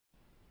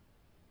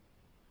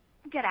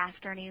Good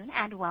afternoon,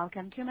 and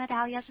welcome to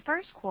Medallia's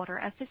first quarter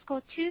of fiscal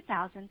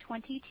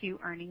 2022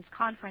 earnings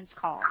conference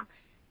call.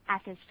 At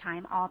this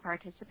time, all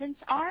participants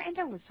are in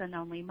a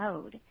listen-only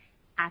mode.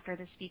 After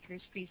the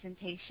speaker's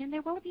presentation,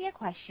 there will be a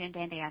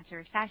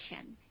question-and-answer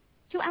session.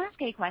 To ask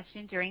a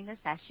question during the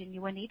session, you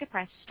will need to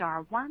press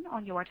star one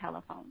on your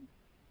telephone.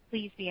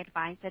 Please be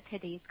advised that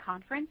today's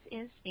conference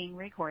is being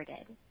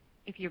recorded.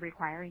 If you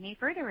require any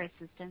further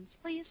assistance,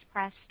 please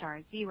press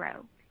star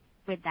zero.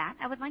 With that,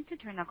 I would like to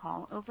turn the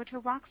call over to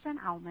Roxanne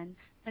Oulman,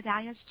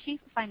 Medallia's Chief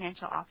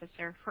Financial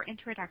Officer, for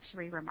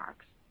introductory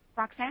remarks.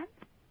 Roxanne?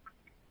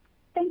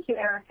 Thank you,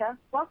 Erica.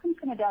 Welcome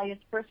to Medallia's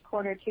first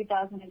quarter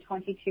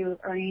 2022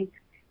 earnings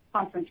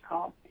conference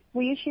call.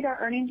 We issued our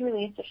earnings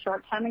release a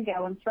short time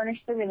ago and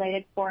furnished the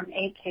related Form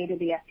 8-K to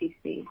the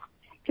SEC.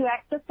 To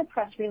access the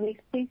press release,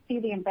 please see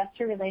the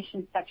investor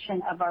relations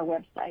section of our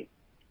website.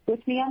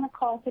 With me on the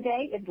call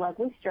today is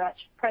Leslie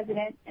Stretch,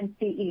 President and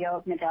CEO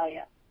of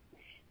Medallia.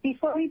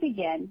 Before we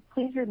begin,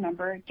 please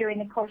remember, during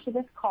the course of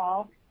this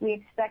call, we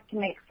expect to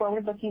make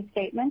forward-looking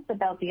statements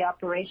about the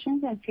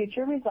operations and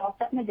future results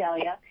at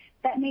Medallia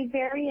that may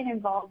vary and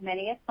involve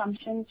many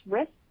assumptions,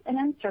 risks, and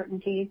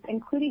uncertainties,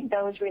 including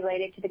those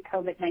related to the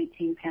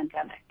COVID-19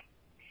 pandemic.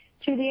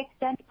 To the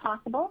extent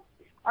possible,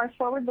 our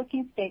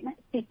forward-looking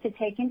statements seek to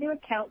take into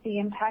account the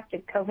impact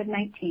of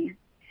COVID-19.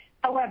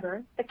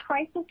 However, the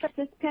crisis that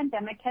this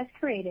pandemic has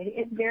created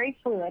is very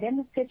fluid, and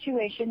the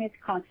situation is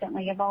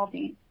constantly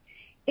evolving.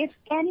 If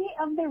any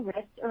of the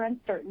risks or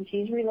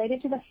uncertainties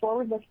related to the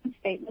forward-looking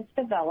statements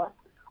develop,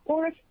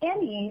 or if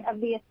any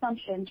of the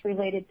assumptions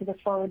related to the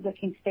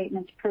forward-looking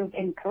statements prove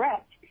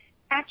incorrect,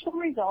 actual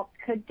results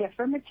could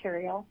differ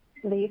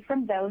materially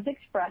from those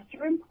expressed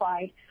or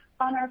implied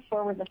on our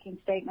forward-looking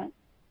statements.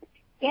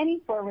 Any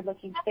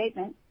forward-looking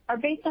statements are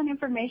based on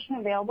information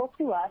available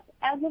to us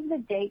as of the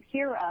date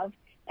hereof,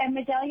 and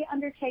Medallia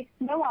undertakes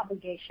no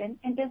obligation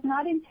and does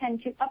not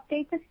intend to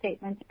update the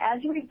statements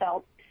as a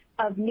result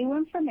of new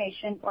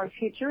information or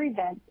future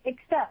events,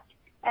 except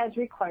as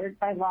required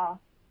by law.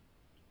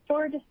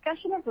 For a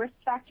discussion of risk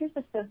factors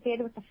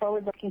associated with the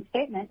forward-looking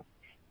statements,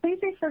 please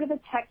refer to the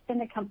text in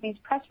the company's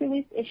press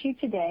release issued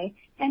today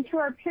and to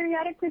our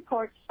periodic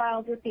reports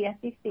filed with the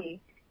SEC,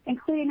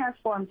 including our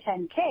Form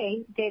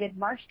 10-K dated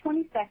March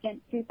 22nd,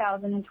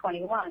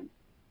 2021.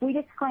 We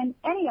disclaim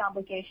any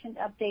obligation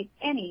to update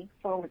any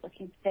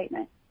forward-looking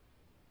statement.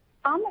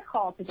 On the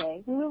call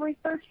today, we will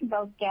refer to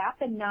both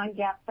GAAP and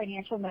non-GAAP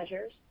financial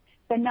measures.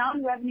 The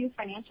non-revenue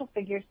financial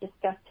figures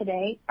discussed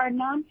today are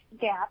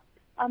non-GAAP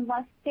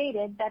unless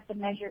stated that the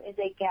measure is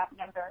a GAAP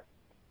number.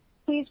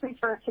 Please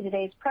refer to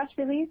today's press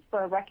release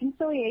for a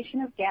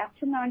reconciliation of GAAP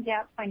to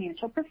non-GAAP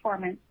financial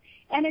performance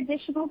and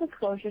additional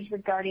disclosures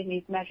regarding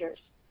these measures.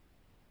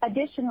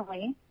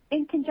 Additionally,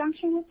 in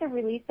conjunction with the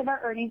release of our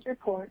earnings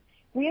report,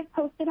 we have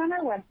posted on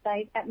our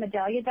website at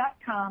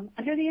medallia.com,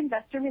 under the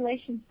investor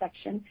relations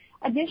section,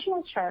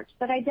 additional charts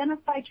that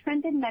identify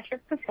trend and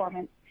metric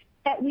performance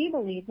that we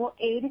believe will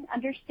aid in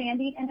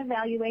understanding and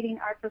evaluating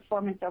our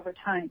performance over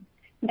time.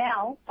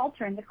 Now, I'll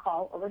turn the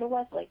call over to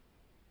Leslie.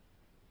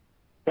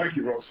 Thank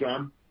you,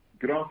 Roxanne.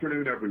 Good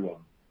afternoon,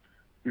 everyone.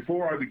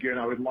 Before I begin,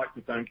 I would like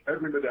to thank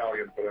every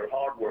Medallian for their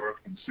hard work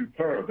and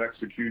superb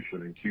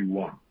execution in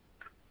Q1.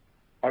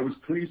 I was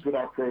pleased with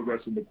our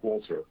progress in the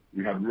quarter.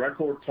 We had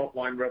record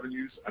top-line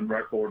revenues and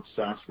record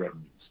SaaS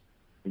revenues.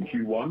 In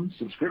Q1,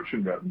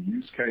 subscription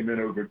revenues came in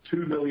over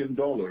 $2 million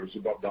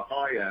above the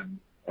high end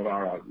of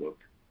our outlook.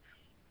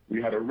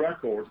 We had a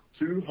record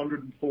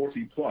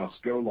 240-plus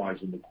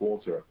go-lives in the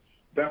quarter,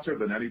 better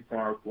than any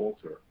prior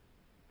quarter.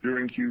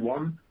 During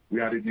Q1,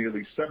 we added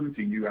nearly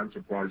 70 new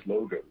enterprise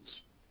logos.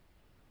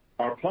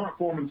 Our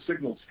platform and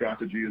signal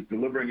strategy is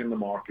delivering in the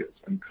market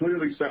and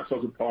clearly sets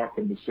us apart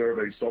from the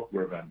survey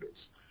software vendors,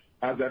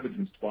 as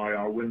evidenced by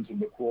our wins in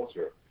the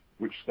quarter,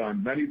 which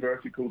span many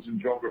verticals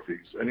and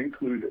geographies and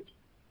included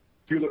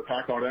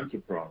Hewlett-Packard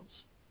Enterprise,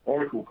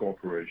 Oracle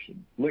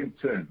Corporation,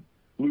 LinkedIn,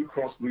 Blue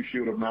Cross Blue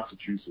Shield of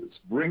Massachusetts,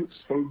 Brinks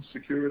Home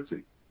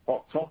Security,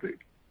 Hot Topic,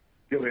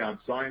 Gilead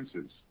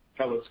Sciences,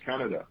 TELUS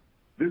Canada,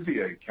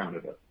 Vizier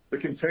Canada, The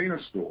Container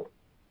Store,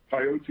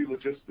 Coyote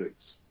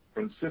Logistics,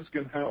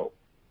 Franciscan Health,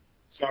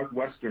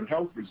 Southwestern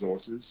Health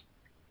Resources,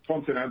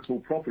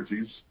 Continental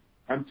Properties,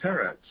 and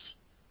Terex.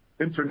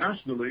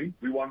 Internationally,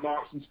 we won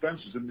Marks &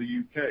 Spencer's in the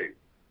UK,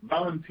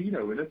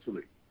 Valentino in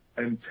Italy,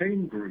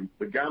 Entain Group,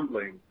 the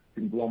gambling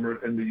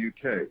conglomerate in the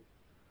UK,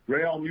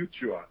 Real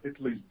Mutua,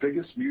 Italy's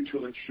biggest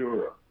mutual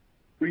insurer,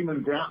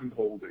 Freeman Grattan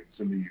Holdings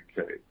in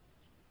the UK,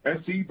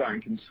 SE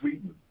Bank in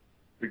Sweden,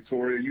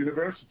 Victoria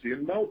University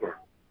in Melbourne,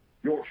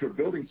 Yorkshire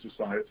Building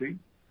Society,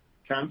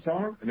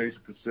 Kantar in Asia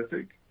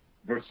Pacific,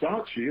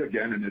 Versace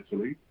again in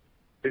Italy,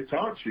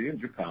 Hitachi in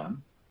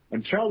Japan,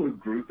 and Chalhoub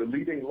Group, the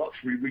leading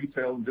luxury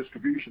retail and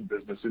distribution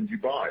business in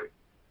Dubai,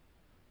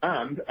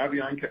 and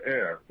Avianca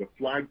Air, the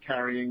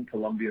flag-carrying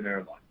Colombian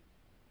airline.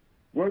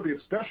 Worthy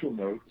of special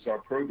note is our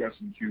progress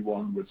in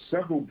Q1 with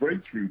several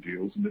breakthrough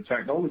deals in the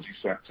technology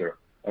sector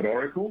at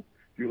Oracle,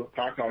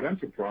 Hewlett-Packard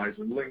Enterprise,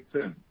 and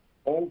LinkedIn,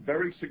 all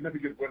very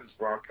significant wins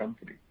for our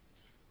company.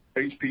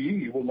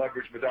 HPE will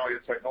leverage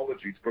Medallia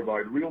technology to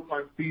provide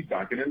real-time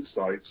feedback and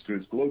insights to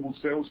its global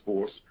sales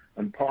force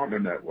and partner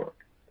network.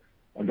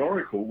 And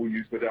Oracle will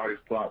use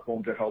Medallia's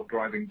platform to help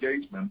drive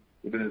engagement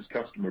within its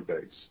customer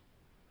base.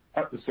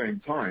 At the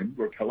same time,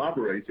 we're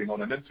collaborating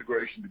on an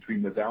integration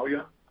between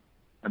Medallia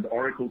and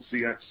Oracle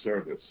CX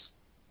Service.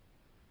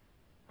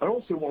 I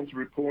also want to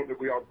report that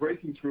we are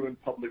breaking through in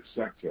public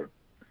sector.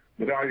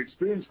 Medallia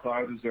Experience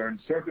Cloud has earned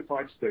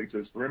certified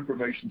status for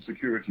information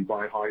security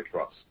by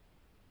HITRUST.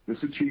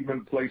 This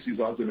achievement places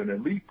us in an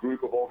elite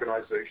group of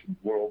organizations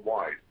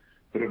worldwide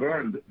that have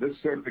earned this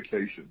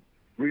certification,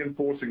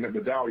 reinforcing that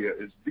Medallia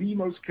is the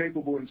most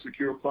capable and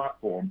secure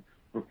platform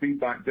for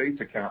feedback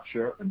data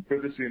capture and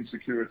privacy and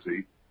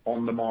security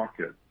on the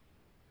market.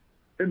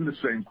 In the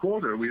same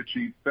quarter, we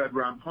achieved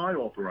FedRAMP High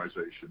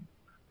authorization.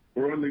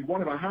 We're only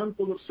one of a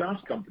handful of SaaS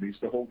companies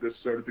to hold this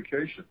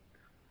certification.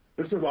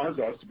 This allows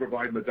us to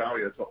provide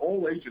Medallia to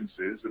all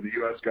agencies in the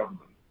U.S.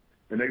 government,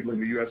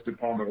 enabling the U.S.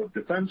 Department of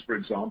Defense, for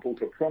example,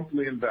 to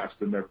promptly invest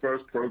in their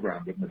first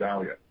program with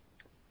Medallia.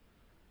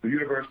 The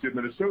University of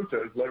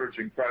Minnesota is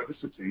leveraging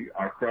Crowdicity,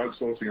 our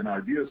crowdsourcing and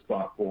ideas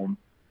platform,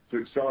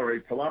 to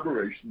accelerate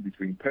collaboration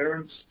between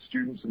parents,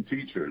 students, and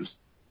teachers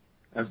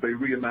as they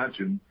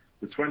reimagine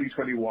the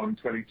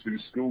 2021-22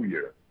 school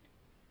year.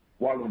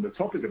 While on the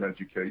topic of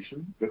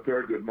education, the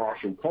Thurgood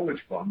Marshall College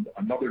Fund,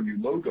 another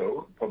new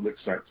logo in public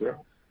sector,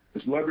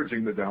 is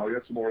leveraging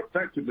Medallia to more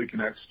effectively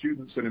connect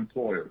students and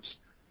employers,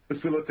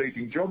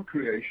 facilitating job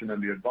creation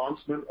and the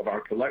advancement of our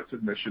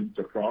collective mission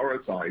to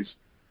prioritize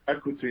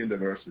equity and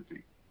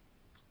diversity.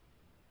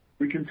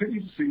 We continue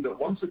to see that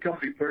once a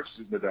company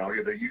purchases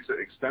Medallia, they use it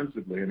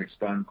extensively and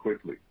expand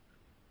quickly.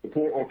 The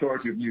Port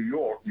Authority of New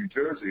York, New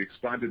Jersey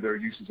expanded their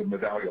uses of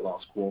Medallia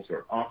last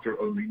quarter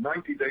after only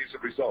 90 days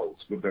of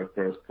results with their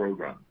first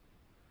program.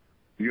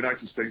 The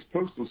United States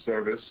Postal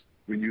Service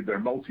renewed their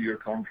multi-year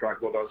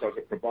contract with us as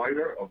a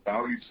provider of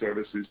valued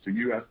services to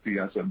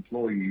USPS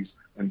employees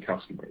and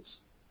customers.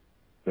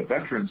 The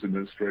Veterans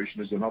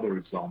Administration is another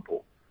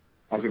example.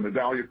 As a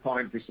Medallia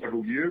client for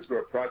several years, we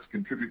are proud to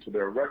contribute to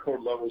their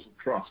record levels of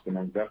trust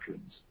among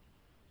veterans.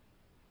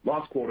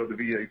 Last quarter, the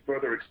VA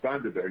further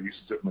expanded their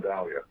uses of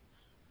Medallia.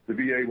 The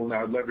VA will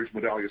now leverage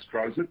Medallia's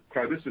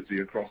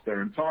Crowdicity across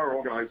their entire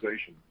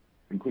organization,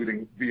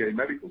 including VA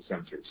medical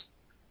centers,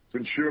 to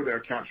ensure they're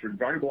capturing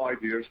valuable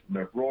ideas from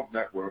their broad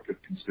network of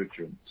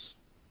constituents.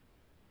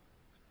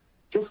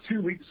 Just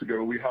 2 weeks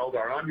ago, we held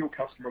our annual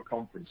customer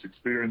conference,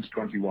 Experience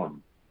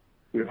 21.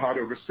 We have had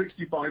over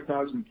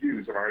 65,000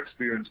 views of our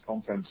Experience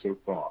content so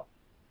far.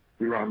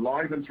 We ran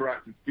live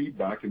interactive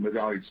feedback in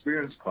Medallia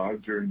Experience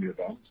Cloud during the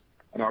event,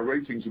 and our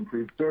ratings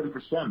improved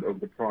 30% over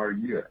the prior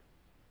year.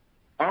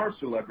 Our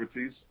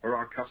celebrities are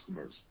our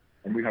customers,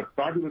 and we had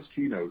fabulous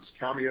keynotes,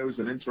 cameos,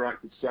 and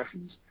interactive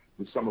sessions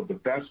with some of the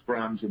best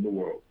brands in the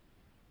world.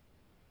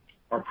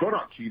 Our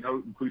product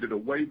keynote included a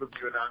wave of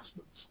new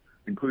announcements,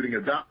 including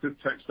adaptive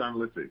text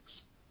analytics,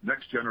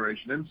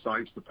 next-generation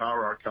insights to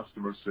power our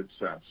customers'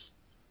 success,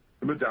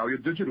 the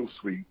Medallia Digital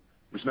Suite,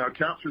 which now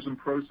captures and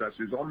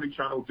processes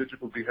omnichannel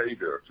digital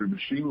behavior through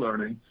machine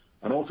learning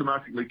and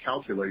automatically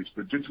calculates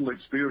the digital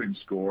experience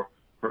score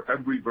for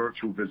every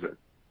virtual visit.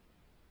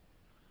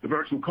 The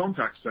Virtual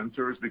Contact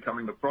Center is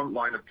becoming the front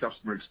line of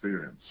customer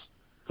experience.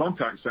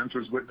 Contact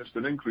centers witnessed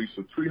an increase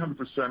of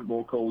 300%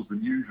 more calls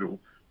than usual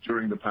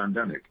during the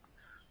pandemic,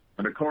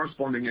 and a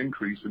corresponding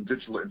increase in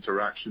digital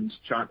interactions,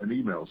 chat, and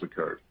emails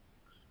occurred.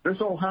 This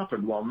all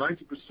happened while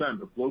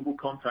 90% of global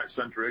contact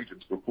center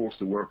agents were forced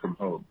to work from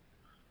home.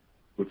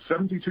 With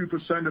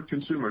 72% of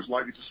consumers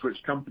likely to switch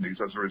companies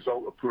as a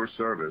result of poor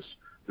service,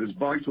 it is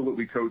vital that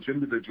we coach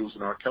individuals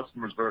in our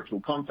customers'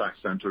 virtual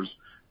contact centers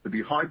to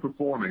be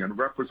high-performing and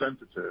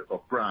representative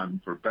of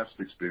brand for best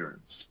experience.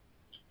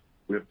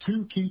 We have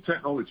 2 key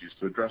technologies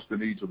to address the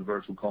needs of the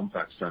virtual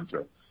contact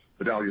center,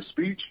 Medallia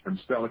Speech and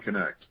Stella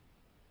Connect,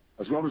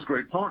 as well as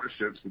great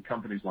partnerships with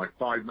companies like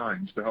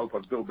Five9 to help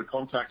us build the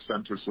contact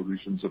center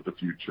solutions of the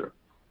future.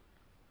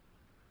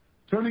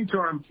 Turning to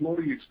our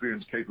employee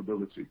experience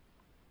capability,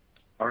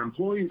 our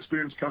employee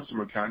experience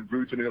customer count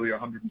grew to nearly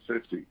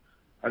 150,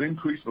 an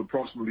increase of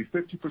approximately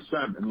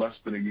 50% in less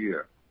than a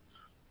year.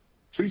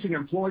 Treating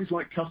employees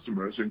like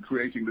customers and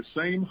creating the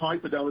same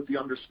high-fidelity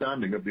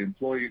understanding of the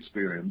employee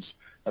experience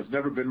has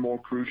never been more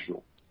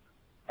crucial.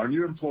 Our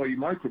new employee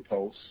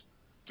MicroPulse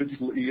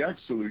digital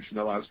EX solution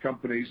allows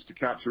companies to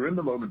capture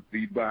in-the-moment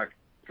feedback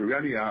through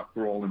any app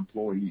for all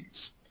employees.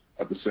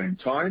 At the same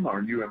time,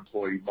 our new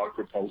employee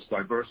MicroPulse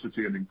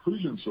diversity and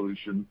inclusion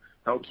solution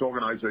helps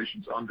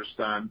organizations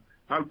understand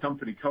how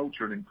company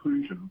culture and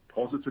inclusion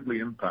positively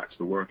impacts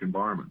the work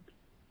environment.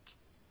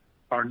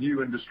 Our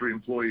new industry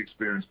employee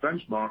experience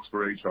benchmarks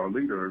for HR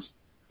leaders,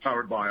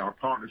 powered by our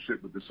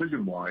partnership with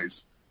DecisionWise,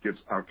 gives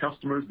our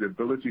customers the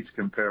ability to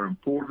compare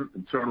important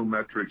internal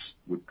metrics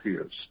with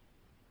peers.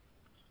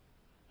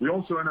 We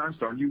also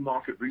announced our new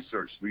market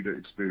research leader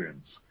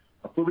experience,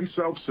 a fully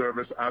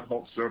self-service ad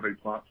hoc survey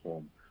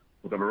platform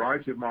with a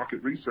variety of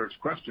market research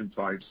question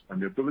types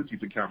and the ability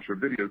to capture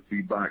video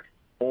feedback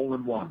all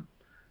in one.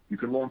 You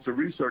can launch a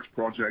research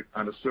project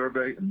and a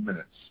survey in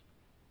minutes.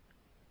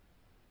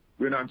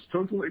 We announced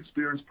Total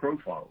Experience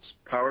Profiles,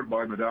 powered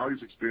by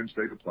Medallia's Experience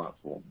Data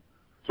Platform.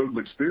 Total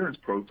Experience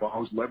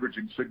Profiles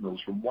leveraging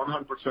signals from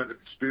 100% of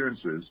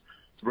experiences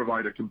to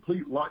provide a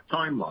complete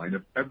timeline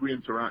of every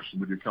interaction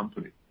with your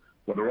company,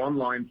 whether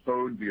online,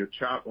 phone, via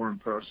chat, or in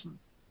person.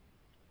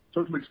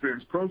 Total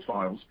Experience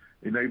Profiles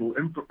enable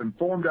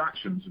informed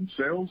actions in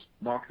sales,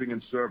 marketing,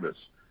 and service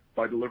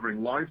by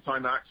delivering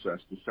lifetime access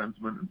to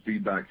sentiment and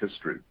feedback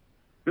history.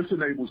 This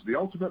enables the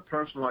ultimate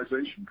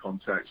personalization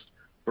context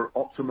for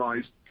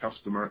optimized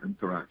customer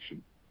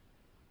interaction.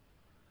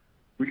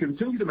 We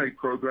continue to make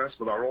progress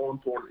with our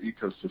all-important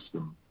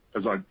ecosystem.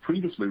 As I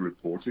previously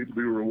reported,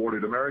 we were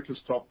awarded America's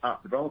Top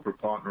App Developer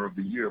Partner of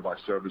the Year by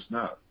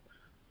ServiceNow,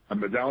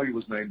 and Medallia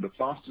was named the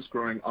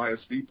fastest-growing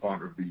ISV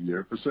Partner of the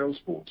Year for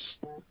Salesforce.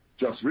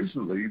 Just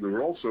recently, we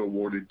were also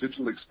awarded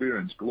Digital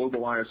Experience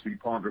Global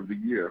ISV Partner of the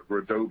Year for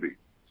Adobe.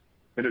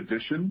 In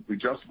addition, we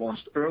just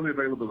launched early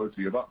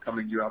availability of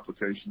upcoming new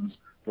applications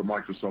for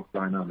Microsoft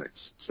Dynamics,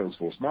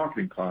 Salesforce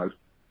Marketing Cloud,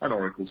 and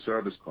Oracle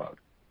Service Cloud.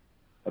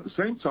 At the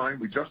same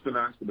time, we just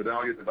announced the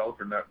Medallia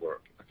Developer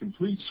Network, a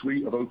complete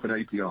suite of open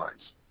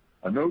APIs,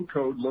 a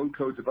no-code,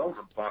 low-code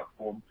development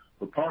platform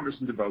for partners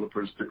and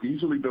developers to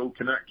easily build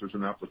connectors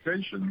and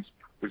applications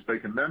which they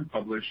can then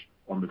publish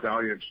on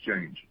Medallia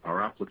Exchange, our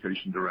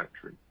application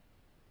directory.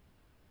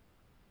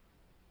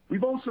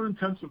 We've also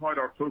intensified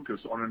our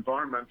focus on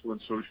environmental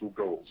and social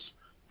goals.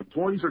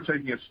 Employees are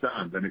taking a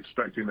stand and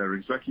expecting their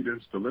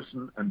executives to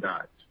listen and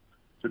act.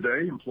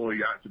 Today,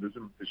 employee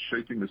activism is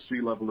shaping the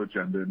C-level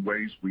agenda in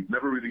ways we've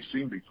never really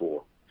seen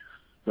before.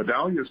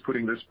 Medallia is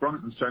putting this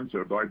front and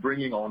center by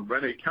bringing on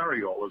Rene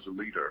Carayol as a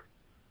leader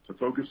to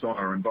focus on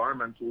our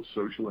environmental,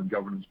 social, and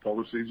governance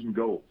policies and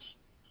goals.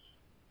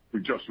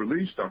 We just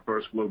released our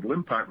first global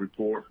impact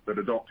report that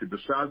adopted the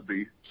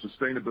SASB,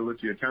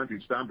 Sustainability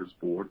Accounting Standards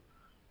Board,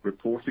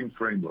 reporting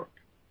framework.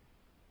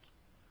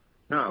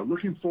 Now,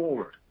 looking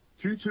forward,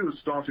 Q2 has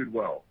started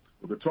well,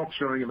 with the top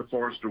showing in the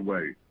Forrester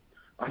Wave.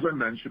 As I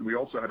mentioned, we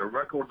also had a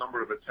record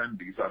number of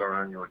attendees at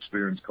our annual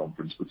experience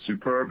conference with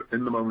superb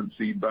in-the-moment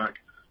feedback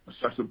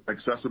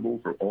accessible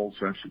for all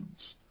sessions.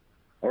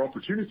 Our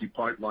opportunity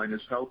pipeline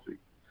is healthy.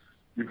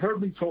 You've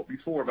heard me talk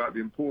before about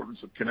the importance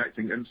of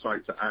connecting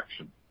insight to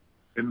action.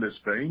 In this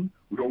vein,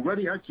 we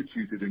already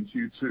executed in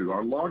Q2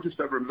 our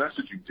largest ever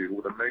messaging deal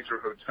with a major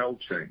hotel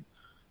chain,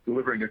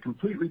 delivering a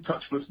completely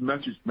touchless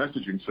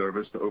messaging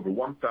service to over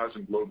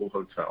 1,000 global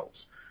hotels,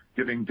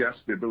 giving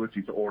guests the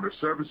ability to order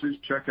services,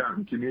 check out,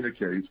 and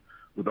communicate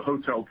with the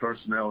hotel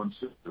personnel and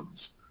systems,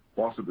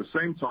 whilst at the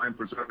same time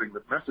preserving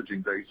the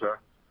messaging data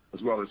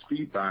as well as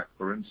feedback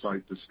for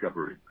insight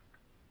discovery.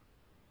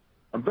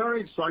 I'm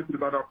very excited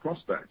about our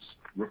prospects.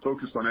 We're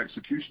focused on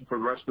execution for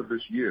the rest of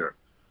this year,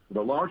 with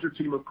a larger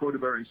team of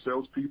quota-bearing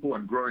salespeople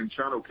and growing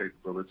channel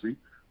capability,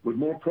 with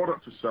more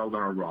product to sell than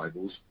our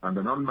rivals, and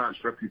an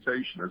unmatched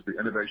reputation as the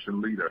innovation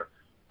leader,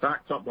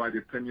 backed up by the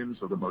opinions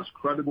of the most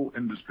credible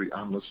industry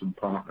analysts and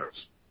partners.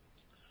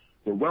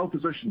 We're well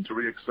positioned to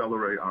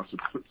re-accelerate our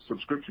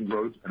subscription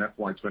growth in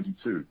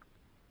FY22.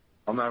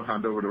 I'll now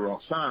hand over to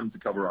Roxanne to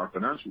cover our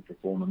financial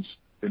performance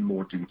in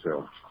more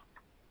detail.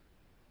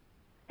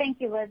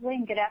 Thank you, Leslie,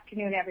 and good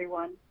afternoon,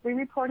 everyone. We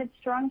reported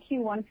strong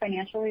Q1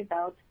 financial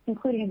results,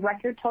 including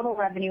record total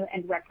revenue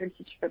and record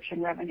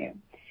subscription revenue.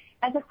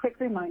 As a quick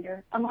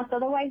reminder, unless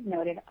otherwise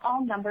noted,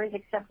 all numbers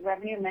except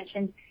revenue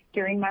mentioned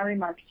during my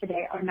remarks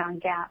today are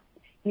non-GAAP.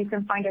 You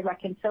can find a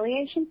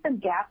reconciliation from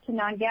GAAP to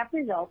non-GAAP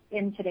results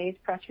in today's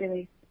press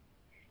release.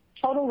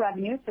 Total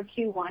revenue for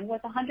Q1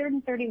 was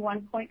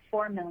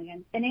 $131.4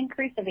 million, an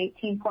increase of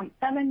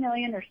 $18.7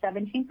 million or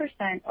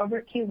 17%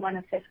 over Q1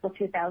 of fiscal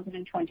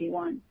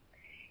 2021.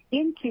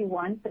 In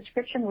Q1,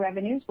 subscription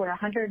revenues were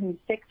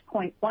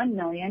 $106.1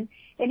 million,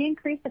 an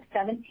increase of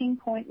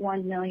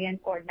 $17.1 million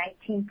or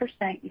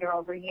 19% year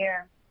over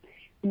year.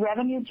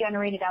 Revenue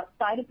generated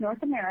outside of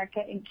North America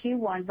in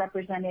Q1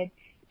 represented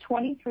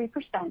 23%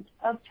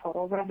 of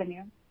total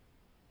revenue.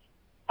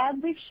 As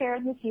we've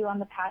shared with you on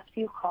the past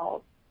few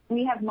calls,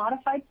 we have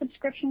modified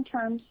subscription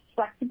terms,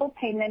 flexible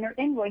payment or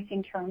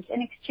invoicing terms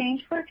in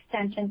exchange for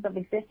extensions of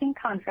existing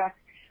contracts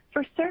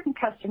for certain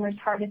customers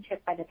hardest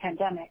hit by the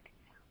pandemic.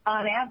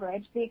 On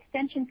average, the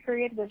extension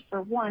period was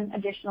for 1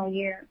 additional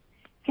year.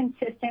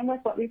 Consistent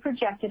with what we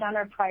projected on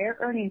our prior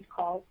earnings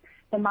calls,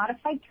 the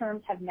modified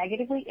terms have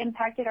negatively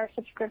impacted our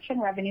subscription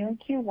revenue in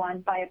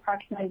Q1 by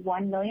approximately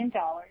 $1 million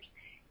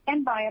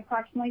and by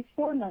approximately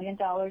 $4 million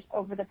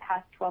over the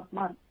past 12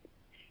 months.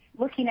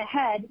 Looking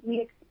ahead,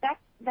 we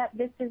expect that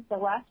this is the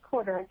last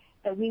quarter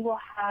that we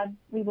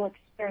will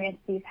experience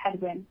these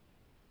headwinds.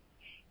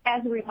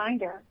 As a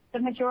reminder, the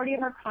majority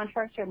of our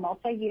contracts are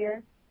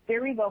multi-year,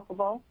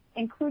 irrevocable,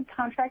 include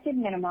contracted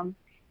minimums,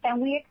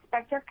 and we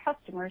expect our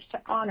customers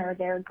to honor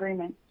their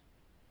agreements.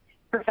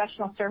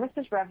 Professional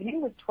services revenue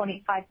was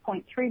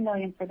 $25.3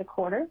 million for the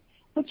quarter,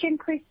 which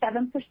increased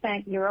 7%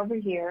 year over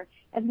year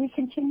as we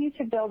continue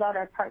to build out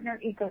our partner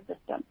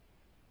ecosystem.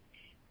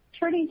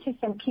 Turning to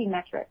some key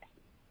metrics,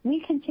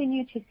 we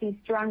continue to see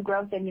strong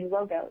growth in new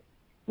logos.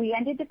 We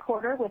ended the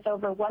quarter with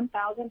over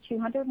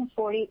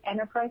 1,240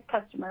 enterprise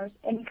customers,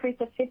 an increase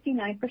of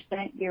 59%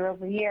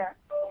 year-over-year.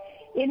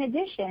 In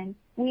addition,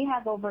 we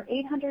have over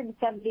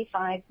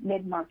 875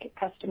 mid-market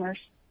customers.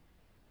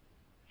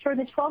 For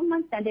the 12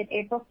 months ended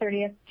April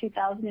 30th,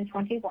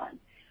 2021,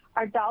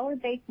 our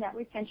dollar-based net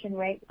retention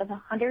rate was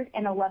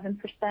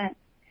 111%.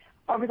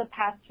 Over the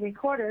past 3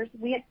 quarters,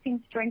 we have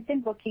seen strength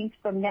in bookings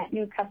from net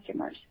new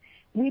customers.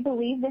 We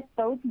believe this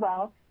bodes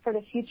well for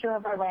the future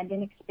of our land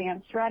and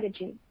expand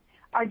strategy.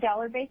 Our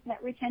dollar-based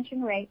net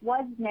retention rate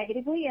was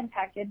negatively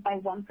impacted by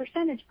 1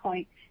 percentage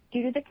point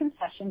due to the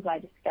concessions I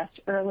discussed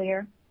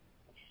earlier.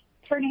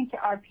 Turning to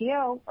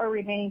RPO, or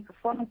remaining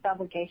performance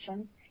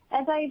obligations,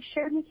 as I have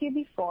shared with you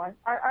before,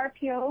 our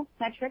RPO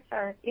metrics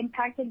are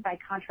impacted by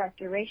contract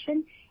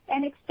duration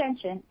and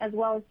extension, as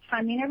well as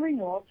timing of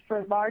renewals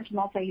for large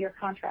multi-year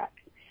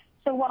contracts.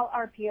 So while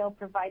RPO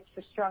provides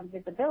for strong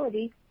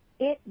visibility,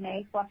 it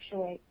may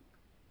fluctuate.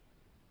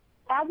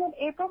 As of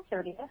April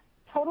 30th,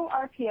 total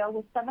RPO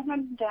was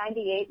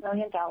 $798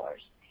 million,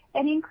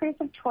 an increase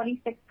of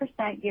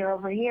 26%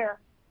 year-over-year.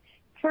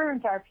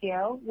 Current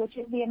RPO, which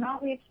is the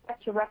amount we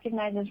expect to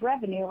recognize as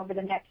revenue over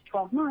the next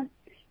 12 months,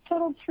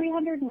 totaled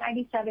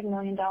 $397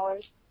 million,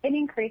 an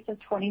increase of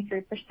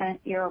 23%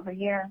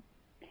 year-over-year.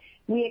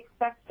 We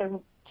expect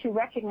to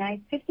recognize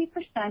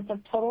 50% of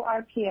total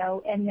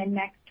RPO in the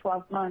next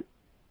 12 months.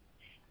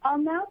 I'll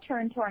now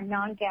turn to our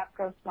non-GAAP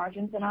gross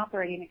margins and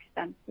operating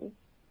expenses.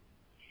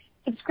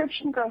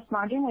 Subscription gross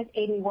margin was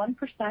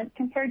 81%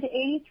 compared to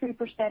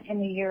 83%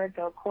 in the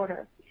year-ago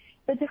quarter.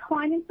 The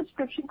decline in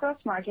subscription gross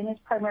margin is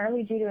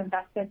primarily due to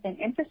investments in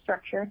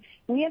infrastructure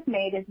we have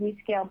made as we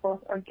scale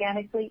both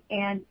organically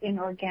and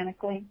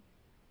inorganically.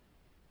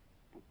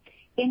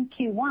 In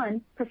Q1,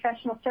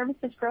 professional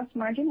services gross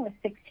margin was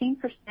 16%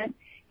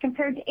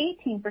 compared to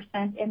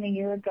 18% in the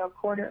year-ago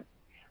quarter.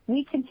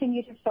 We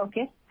continue to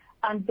focus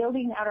on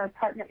building out our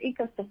partner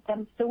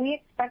ecosystem, so we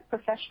expect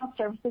professional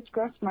services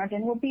gross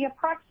margin will be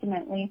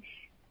approximately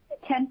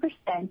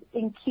 10%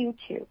 in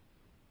Q2.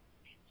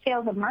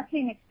 Sales and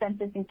marketing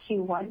expenses in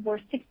Q1 were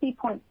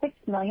 $60.6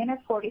 million,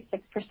 or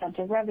 46%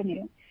 of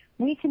revenue.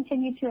 We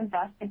continue to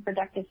invest in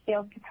productive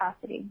sales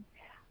capacity.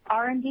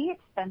 R&D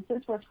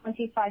expenses were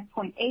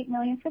 $25.8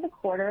 million for the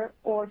quarter,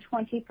 or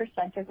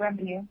 20% of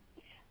revenue.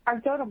 Our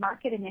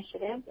go-to-market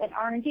initiatives and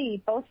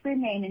R&D both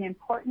remain an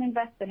important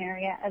investment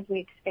area as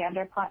we expand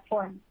our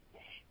platform.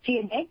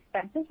 G&A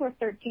expenses were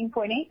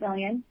 $13.8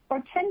 million,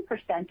 or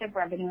 10% of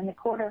revenue in the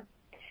quarter.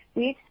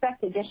 We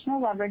expect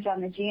additional leverage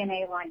on the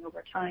G&A line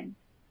over time.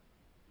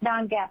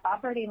 Non-GAAP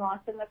operating loss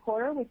in the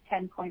quarter was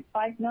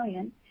 $10.5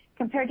 million,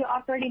 compared to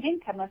operating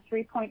income of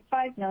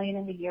 $3.5 million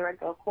in the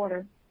year-ago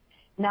quarter.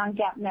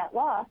 Non-GAAP net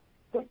loss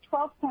was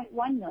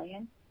 $12.1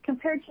 million,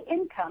 compared to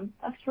income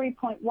of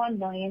 $3.1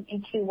 million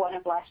in Q1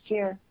 of last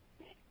year.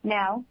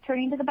 Now,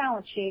 turning to the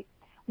balance sheet,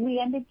 we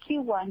ended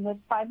Q1 with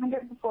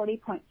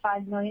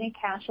 $540.5 million in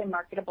cash and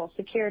marketable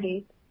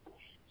securities.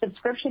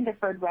 Subscription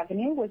deferred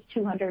revenue was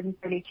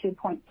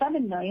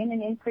 $232.7 million,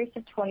 an increase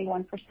of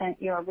 21%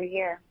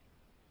 year-over-year.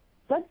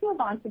 Let's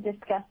move on to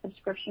discuss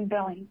subscription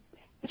billing,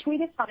 which we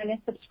define as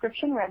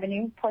subscription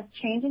revenue plus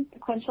change in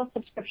sequential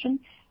subscription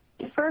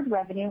deferred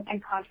revenue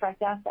and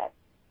contract assets.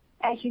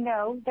 As you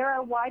know, there are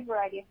a wide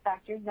variety of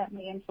factors that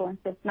may influence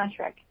this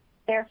metric.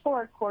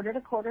 Therefore,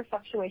 quarter-to-quarter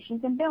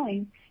fluctuations in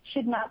billing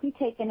should not be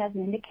taken as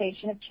an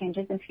indication of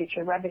changes in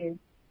future revenue.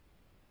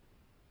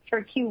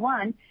 For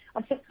Q1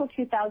 of fiscal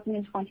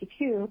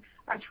 2022,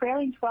 our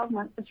trailing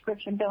 12-month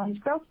subscription billings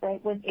growth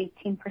rate was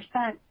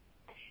 18%.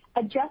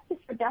 Adjusted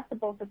for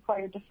Decibel's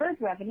acquired deferred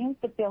revenue,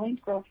 the billings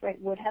growth rate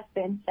would have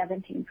been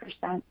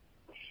 17%.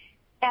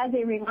 As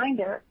a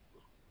reminder,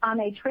 on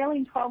a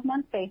trailing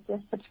 12-month basis,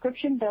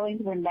 subscription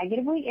billings were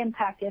negatively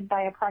impacted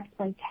by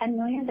approximately $10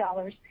 million,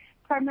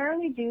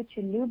 primarily due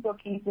to new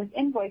bookings with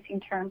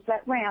invoicing terms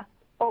that ramp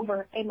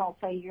over a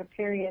multi-year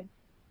period.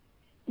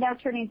 Now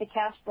turning to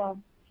cash flow.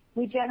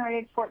 We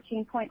generated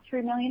 $14.3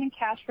 million in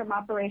cash from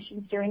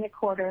operations during the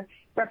quarter,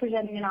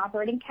 representing an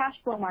operating cash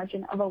flow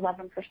margin of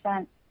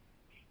 11%.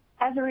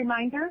 As a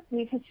reminder,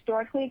 we've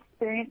historically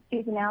experienced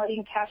seasonality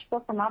in cash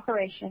flow from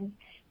operations,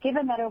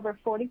 given that over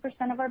 40%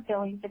 of our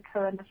billings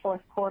occur in the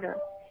fourth quarter.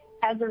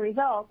 As a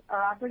result,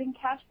 our operating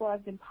cash flow has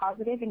been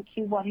positive in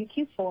Q1 and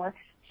Q4,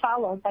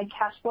 followed by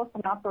cash flow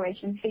from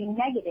operations being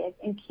negative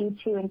in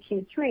Q2 and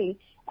Q3,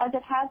 as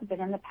it has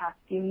been in the past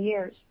few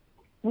years.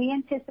 We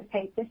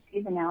anticipate this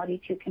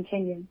seasonality to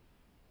continue.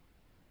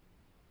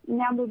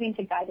 Now moving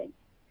to guidance.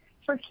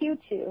 For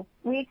Q2,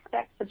 we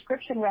expect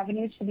subscription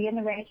revenue to be in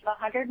the range of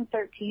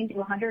 $113 to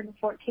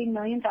 $114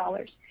 million,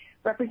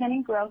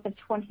 representing growth of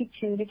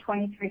 22 to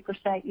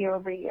 23%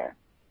 year-over-year.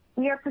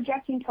 We are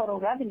projecting total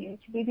revenue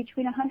to be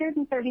between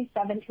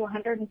 $137 to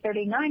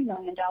 $139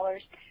 million,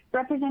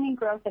 representing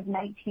growth of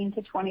 19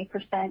 to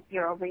 20%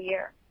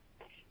 year-over-year.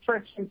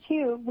 For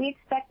Q2, we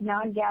expect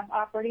non-GAAP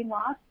operating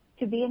loss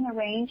to be in the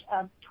range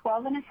of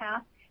 $12.5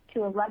 to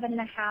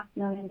 $11.5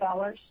 million.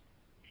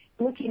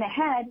 Looking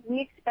ahead, we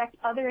expect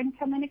other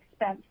income and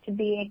expense to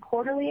be a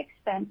quarterly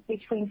expense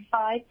between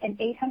 $500,000 and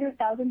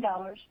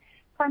 $800,000,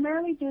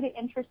 primarily due to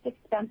interest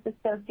expense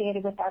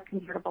associated with our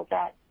convertible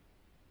debt.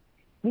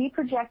 We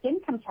project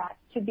income tax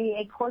to be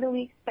a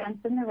quarterly expense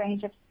in the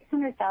range of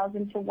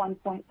 $600,000 to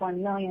 $1.1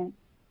 million.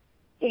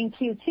 In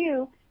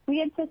Q2,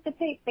 we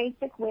anticipate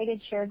basic weighted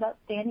shares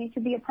outstanding to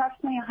be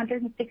approximately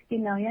 160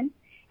 million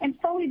and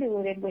fully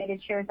diluted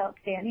weighted shares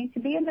outstanding to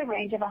be in the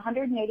range of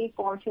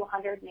 184 to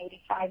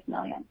 185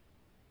 million.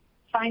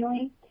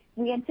 Finally,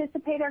 we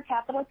anticipate our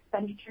capital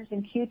expenditures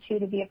in Q2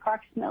 to be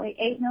approximately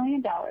 $8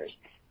 million,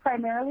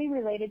 primarily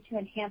related to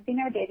enhancing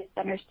our data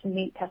centers to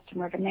meet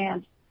customer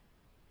demand.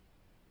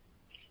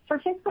 For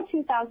fiscal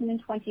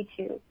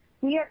 2022,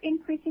 we are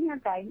increasing our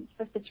guidance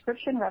for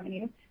subscription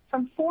revenue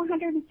from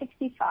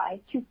 $465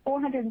 to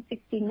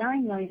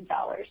 $469 million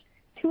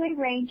to a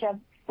range of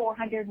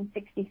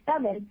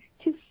 $467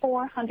 to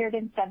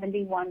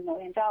 $471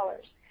 million,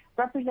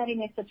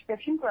 representing a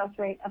subscription growth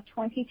rate of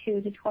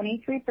 22 to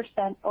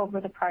 23%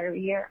 over the prior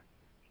year.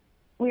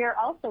 We are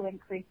also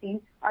increasing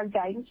our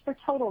guidance for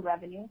total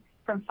revenue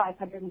from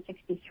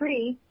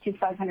 $563 to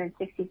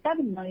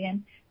 $567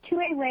 million to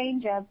a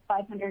range of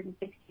 $566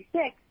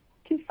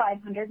 to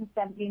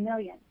 $570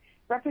 million,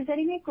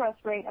 representing a growth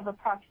rate of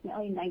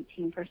approximately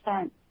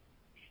 19%.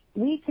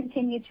 We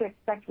continue to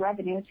expect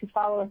revenue to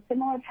follow a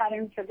similar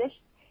pattern for this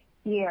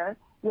year,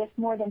 with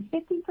more than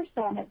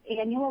 50% of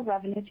annual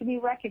revenue to be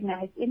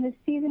recognized in the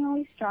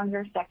seasonally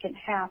stronger second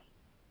half.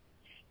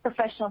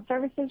 Professional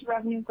services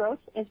revenue growth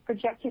is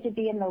projected to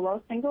be in the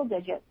low single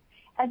digits,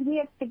 as we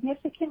have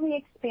significantly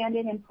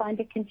expanded and plan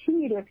to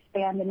continue to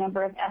expand the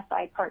number of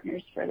SI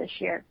partners for this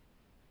year.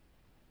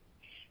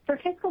 For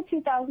fiscal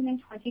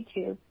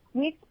 2022,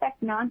 we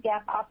expect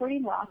non-GAAP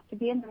operating loss to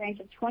be in the range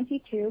of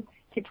 $22 to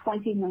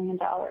 $20 million.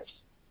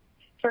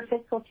 For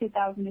fiscal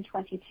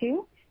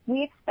 2022,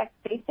 we expect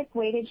basic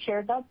weighted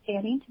shares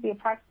outstanding to be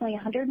approximately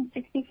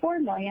 164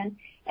 million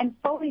and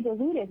fully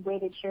diluted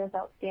weighted shares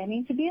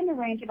outstanding to be in the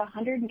range of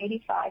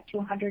 185 to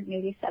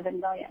 187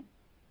 million.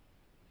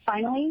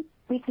 Finally,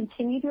 we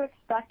continue to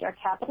expect our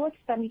capital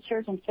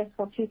expenditures in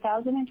fiscal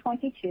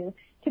 2022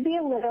 to be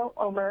a little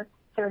over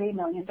 $30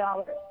 million.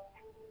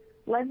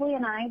 Leslie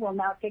and I will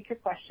now take your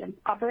questions.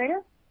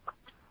 Operator?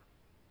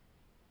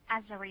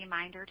 As a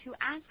reminder, to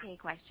ask a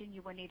question,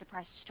 you will need to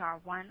press star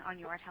 1 on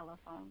your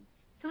telephone.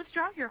 To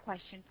withdraw your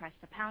question, press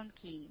the pound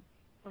key.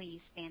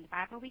 Please stand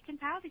by while we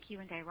compile the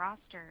Q&A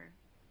roster.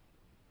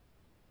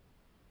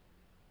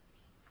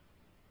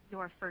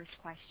 Your first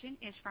question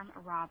is from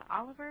Rob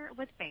Oliver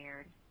with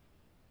Baird.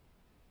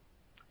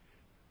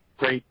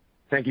 Great.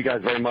 Thank you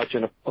guys very much,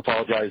 and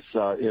apologize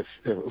if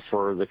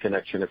for the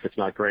connection if it's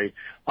not great.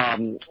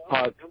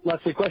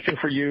 Leslie, question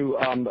for you,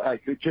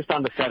 just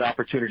on the Fed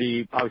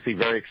opportunity, obviously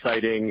very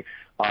exciting.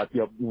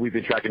 We've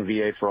been tracking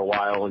VA for a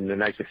while, and the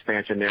nice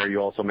expansion there. You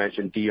also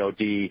mentioned DoD.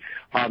 Do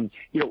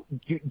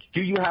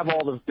you have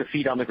all the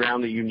feet on the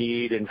ground that you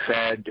need in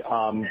Fed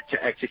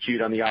to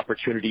execute on the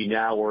opportunity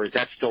now, or is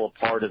that still a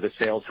part of the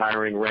sales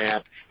hiring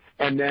ramp?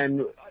 And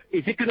then,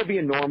 is it going to be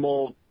a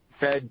normal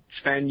Fed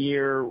spend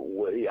year?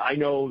 I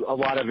know a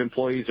lot of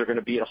employees are going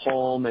to be at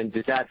home, and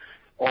does that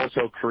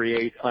also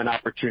create an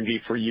opportunity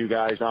for you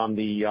guys on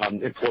the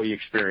employee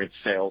experience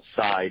sales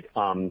side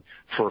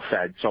for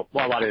Fed? So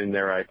a lot in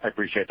there. I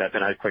appreciate that.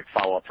 Then I had a quick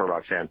follow-up for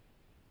Roxanne.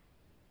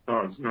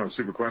 No,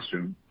 super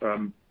question.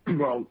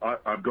 Well,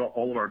 I've got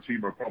all of our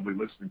team are probably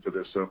listening to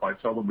this, so if I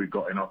tell them we've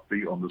got enough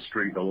feet on the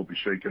street, they'll all be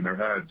shaking their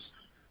heads.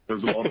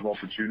 There's a lot of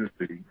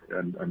opportunity,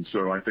 and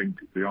so I think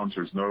the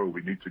answer is no.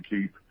 We need to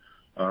keep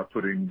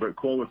but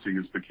quality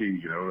is the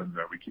key, and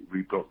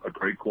we've got a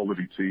great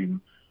quality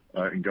team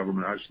in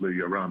government, actually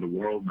around the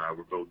world now.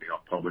 We're building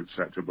up public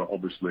sector, but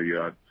obviously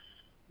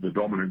the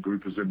dominant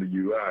group is in the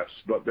U.S.,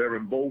 but they're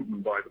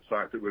emboldened by the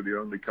fact that we're the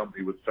only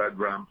company with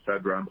FedRAMP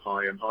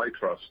High, and High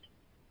Trust.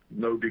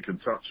 Nobody can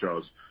touch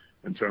us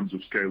in terms of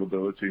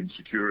scalability and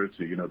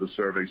security. The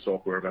survey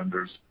software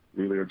vendors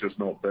really are just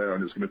not there,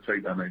 and it's going to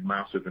take them a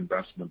massive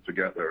investment to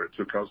get there. It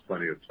took us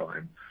plenty of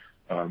time.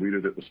 We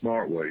did it the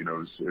smart way.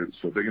 It's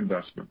a big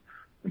investment.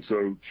 And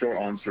so short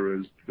answer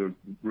is there's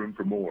room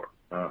for more,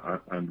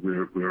 and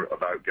we're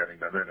about getting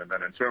them in. And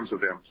then in terms of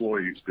the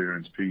employee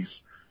experience piece,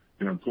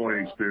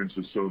 employee experience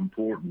is so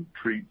important.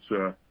 Treat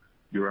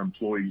your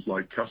employees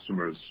like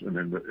customers, and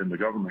in the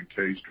government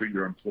case, treat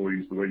your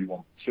employees the way you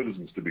want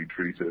citizens to be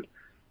treated.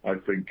 I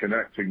think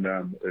connecting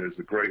them is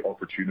a great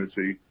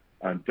opportunity,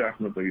 and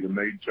definitely the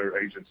major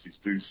agencies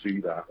do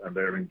see that, and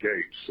they're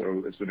engaged.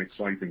 So it's an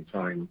exciting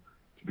time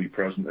to be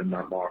present in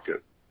that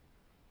market.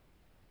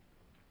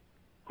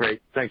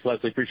 Great. Thanks,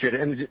 Leslie. Appreciate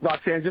it. And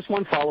Roxanne, just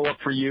one follow-up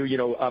for you.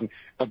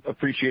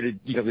 Appreciated,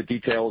 the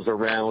details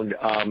around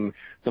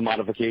the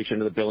modification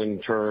of the billing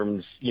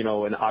terms,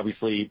 and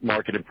obviously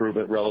market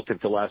improvement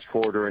relative to last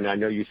quarter. And I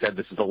know you said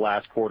this is the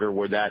last quarter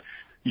where that,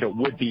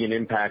 would be an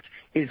impact.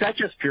 Is that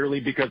just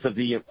purely because of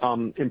the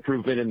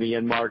improvement in the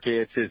end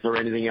markets? Is there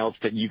anything else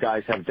that you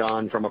guys have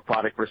done from a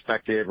product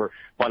perspective or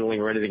bundling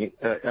or anything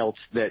else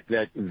that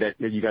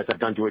you guys have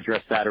done to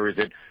address that? Or is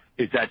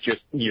that just,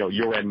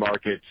 your end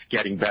markets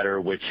getting better,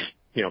 which,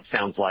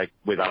 sounds like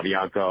with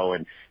Avianco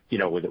and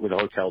with the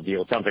hotel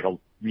deal. It sounds like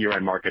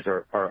year-end markets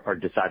are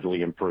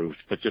decidedly improved,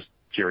 but just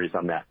curious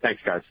on that.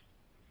 Thanks, guys.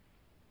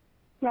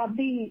 Rob,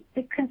 the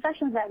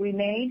concessions that we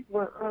made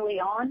were early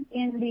on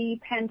in the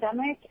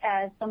pandemic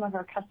as some of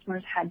our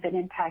customers had been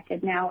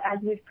impacted. Now, as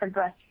we've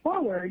progressed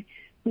forward,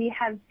 we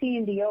have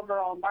seen the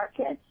overall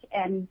markets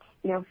and,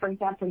 for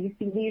example, you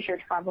see leisure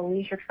travel.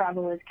 Leisure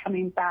travel is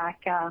coming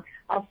back,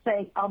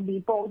 I'll be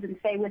bold and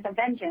say with a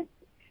vengeance.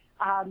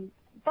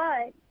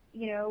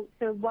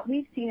 So what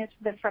we've seen is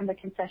from the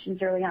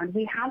concessions early on,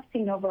 we have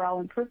seen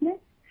overall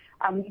improvements.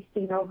 We've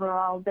seen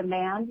overall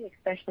demand,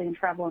 especially in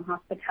travel and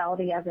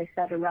hospitality, as I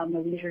said, around the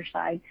leisure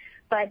side.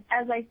 But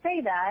as I say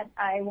that,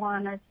 I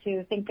want us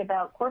to think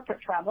about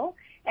corporate travel,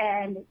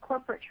 and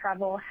corporate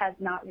travel has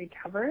not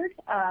recovered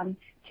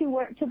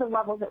to the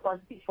levels it was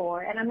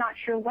before. And I'm not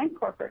sure when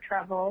corporate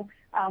travel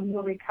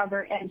will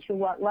recover and to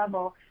what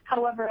level.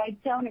 However, I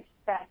don't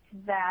expect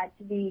that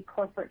the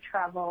corporate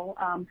travel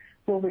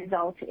will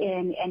result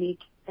in any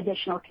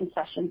additional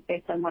concessions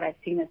based on what I've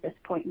seen at this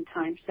point in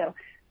time. So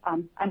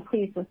I'm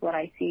pleased with what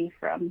I see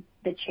from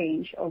the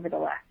change over the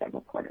last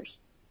several quarters.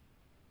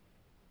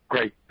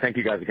 Great. Thank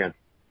you guys again.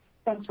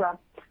 Thanks, Rob.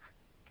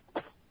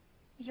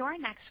 Your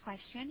next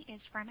question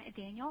is from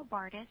Daniel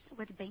Bartus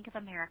with Bank of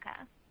America.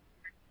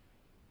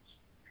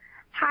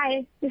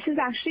 Hi, this is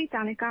actually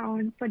Tanika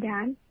on for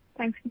Dan.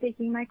 Thanks for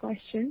taking my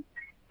question.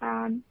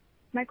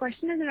 My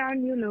question is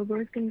around new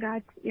logos.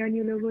 Congrats, your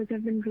new logos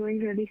have been growing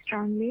really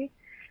strongly.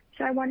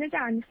 So I wanted to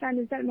understand,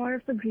 is that more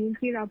of a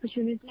greenfield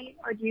opportunity,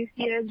 or do you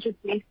see it as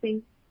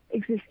replacing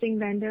existing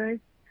vendors,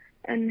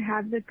 and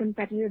have the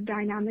competitive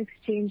dynamics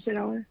changed at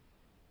all?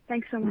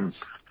 Thanks so much.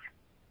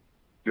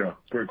 Yeah,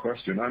 great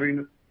question. I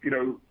mean,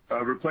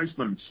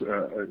 replacements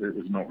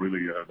is not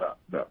really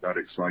that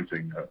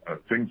exciting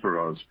thing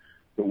for us.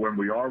 But when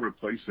we are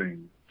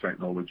replacing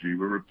technology,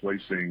 we're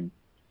replacing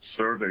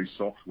survey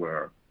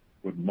software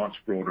with much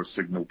broader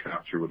signal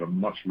capture, with a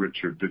much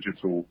richer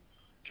digital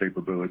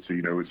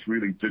capability. It's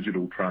really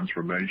digital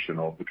transformation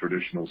of the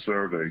traditional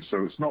survey.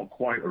 So it's not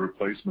quite a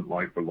replacement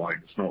like for like.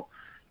 It's not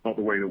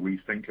the way that we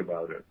think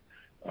about it.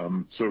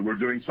 So we're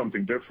doing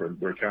something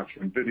different. We're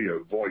capturing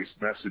video, voice,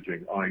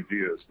 messaging,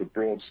 ideas, the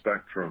broad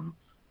spectrum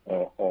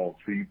of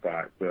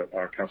feedback that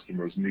our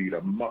customers need,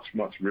 a much,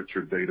 much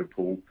richer data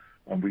pool.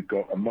 And we've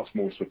got a much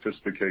more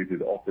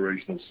sophisticated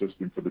operational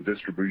system for the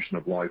distribution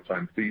of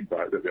lifetime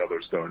feedback that the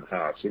others don't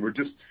have. So we're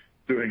just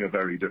doing a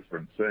very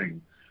different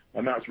thing.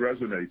 And that's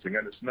resonating,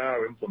 and it's now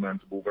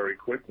implementable very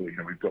quickly.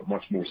 We've got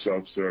much more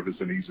self-service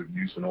and ease of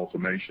use and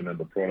automation in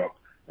the product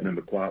and in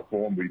the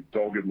platform. We've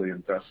doggedly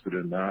invested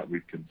in that.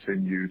 We've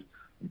continued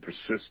and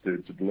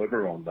persisted to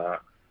deliver on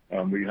that.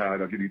 I'll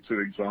give you two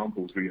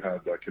examples. We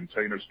had a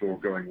Container Store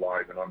going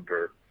live in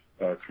under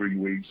 3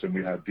 weeks, and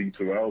we had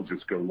D2L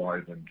just go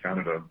live in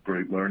Canada,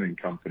 great learning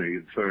company,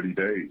 in 30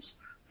 days.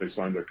 They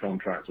signed their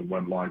contract and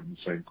went live in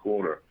the same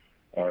quarter.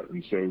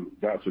 And so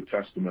that's a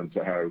testament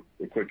to how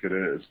quick it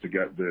is to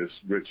get this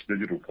rich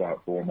digital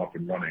platform up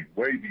and running,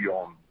 way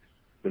beyond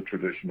the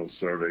traditional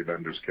survey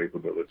vendor's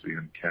capability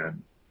and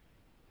can.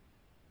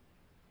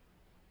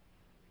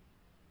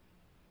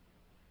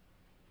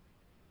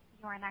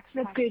 Your next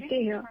That's question great to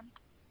hear.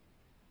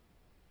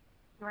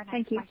 Your next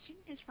Thank you. question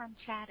is from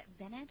Chad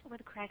Bennett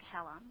with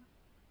Craig-Hallum.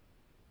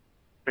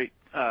 Great.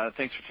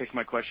 Thanks for taking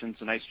my questions.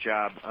 A nice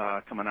job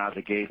coming out of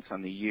the gates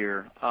on the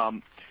year.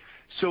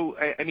 So,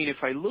 I mean, if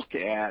I look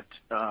at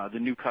the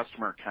new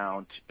customer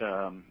count,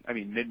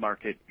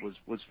 mid-market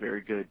was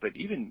very good, but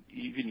even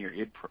your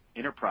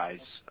enterprise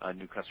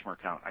new customer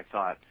count, I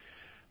thought,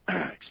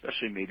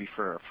 especially maybe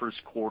for a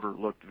first quarter,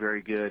 looked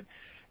very good.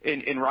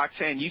 And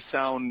Roxanne, you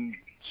sound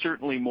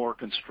certainly more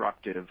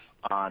constructive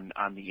on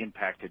the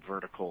impacted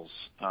verticals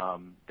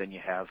than you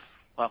have,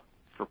 well,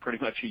 for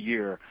pretty much a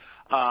year.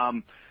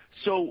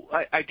 So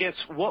I guess,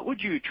 what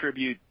would you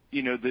attribute,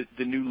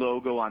 the new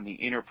logo on the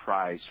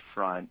enterprise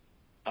front,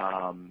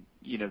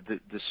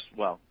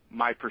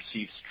 my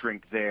perceived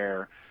strength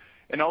there?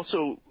 And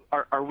also,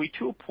 are we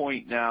to a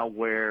point now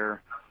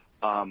where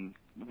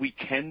we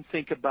can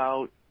think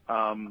about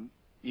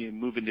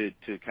moving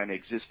to kind of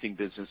existing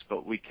business,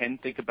 but we can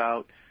think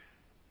about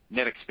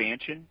net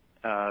expansion,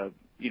 kind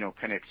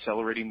of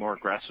accelerating more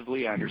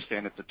aggressively? I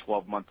understand it's a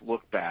 12-month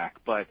look back,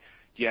 but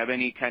do you have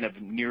any kind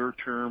of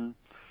near-term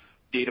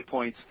data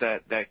points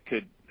that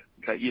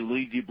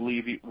you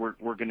believe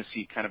we're going to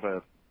see kind of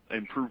a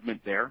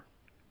improvement there?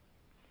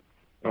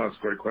 Oh, that's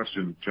a great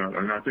question, Chad.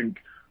 I think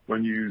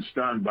when you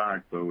stand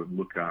back, though, and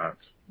look at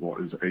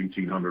what is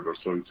 1,800 or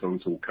so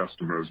total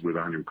customers with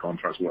annual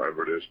contracts,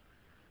 whatever it is,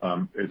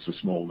 it's a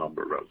small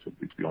number,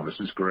 relatively, to be honest.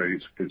 It's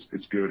great.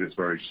 It's good. It's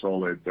very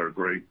solid. They're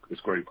great.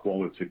 It's great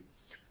quality.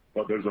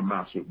 But there's a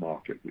massive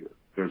market here.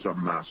 There's a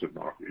massive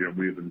market here.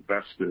 We have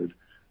invested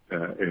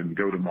in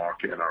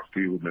go-to-market in our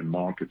field and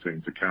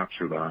marketing to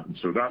capture that. And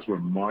so that's where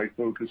my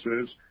focus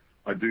is.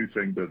 I do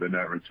think that the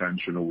net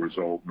retention will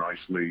resolve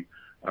nicely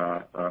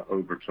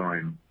over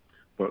time.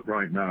 But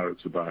right now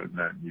it's about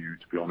net new,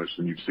 to be honest,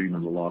 and you've seen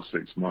in the last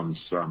 6 months,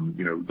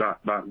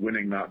 that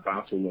winning that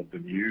battle of the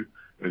new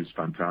is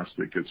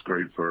fantastic. It's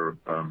great for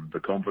the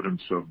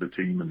confidence of the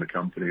team and the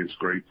company. It's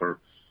great for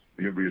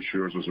it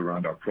reassures us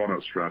around our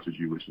product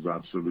strategy, which is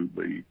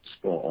absolutely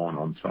spot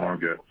on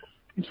target.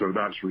 And so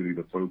that's really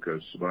the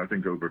focus. But I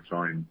think over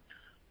time,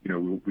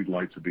 we'd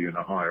like to be in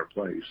a higher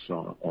place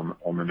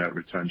on the net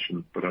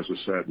retention. But as I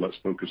said, let's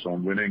focus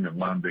on winning and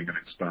landing and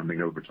expanding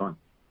over time.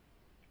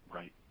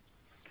 Right.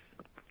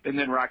 And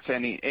then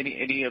Roxanne,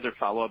 any other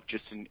follow-up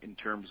just in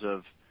terms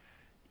of,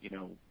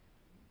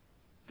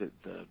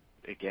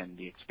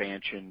 the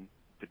expansion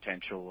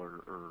potential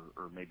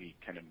or maybe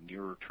kind of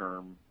nearer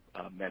term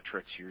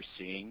metrics you're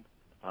seeing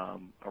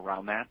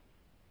around that?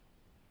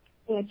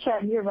 Yeah,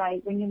 Chad, you're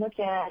right. When you look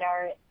at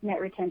our net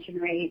retention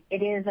rate,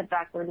 it is a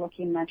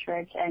backward-looking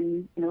metric,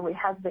 and it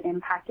has been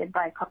impacted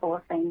by a couple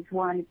of things.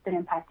 One, it's been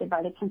impacted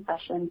by the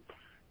concession.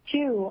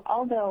 Two,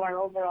 although our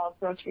overall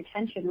gross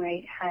retention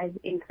rate has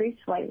increased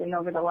slightly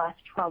over the last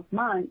 12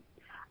 months,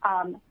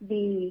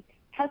 the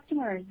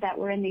customers that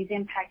were in these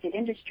impacted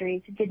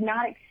industries did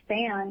not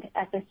expand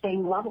at the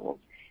same levels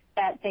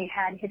that they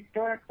had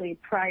historically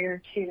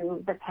prior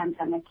to the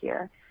pandemic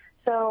year.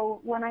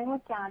 So when I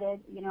look at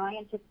it, I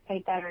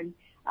anticipate that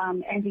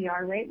our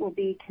NDR rate will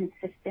be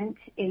consistent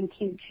in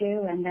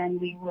Q2, and then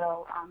we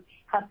will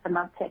have some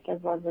uptick, as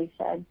Leslie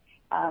said,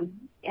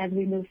 as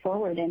we move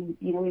forward, and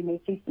we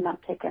may see some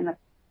uptick in the.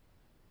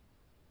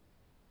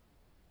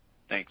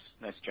 Thanks.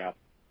 Nice job.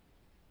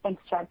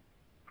 Thanks, Chad.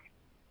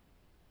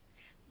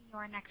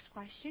 Your next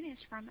question is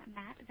from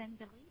Matt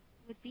VanVliet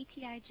with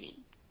BTIG.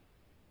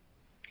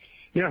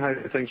 Yeah, hi.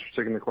 Thanks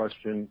for taking the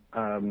question.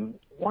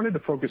 Wanted to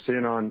focus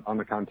in on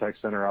the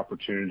contact center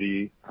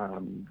opportunity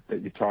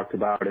that you talked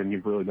about, and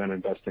you've really been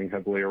investing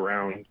heavily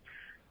around.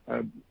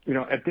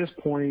 At this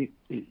point,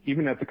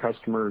 even at the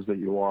customers that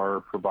you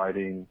are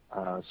providing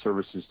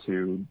services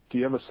to, do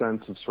you have a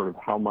sense of sort of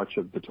how much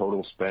of the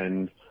total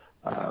spend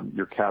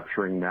you're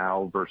capturing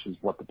now versus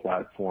what the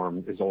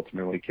platform is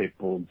ultimately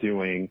capable of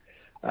doing?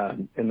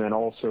 And then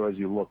also, as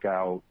you look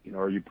out,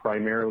 are you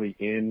primarily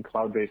in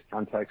cloud-based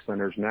contact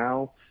centers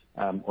now,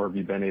 or have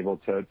you been able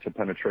to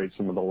penetrate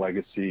some of the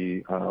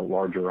legacy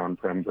larger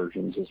on-prem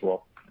versions as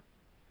well?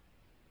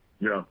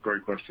 Yeah,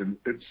 great question.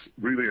 It's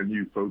really a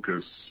new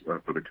focus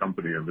for the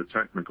company, and the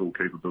technical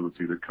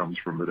capability that comes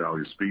from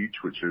Medallia Speech,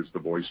 which is the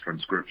voice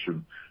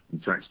transcription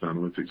and text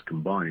analytics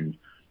combined,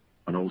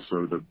 and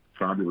also the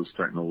fabulous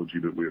technology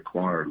that we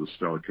acquired with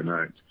Stella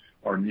Connect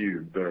are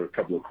new. They're a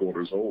couple of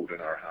quarters old in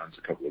our hands,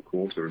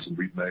 and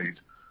we've made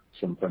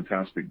some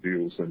fantastic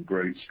deals and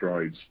great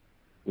strides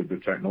with the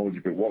technology.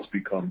 But what's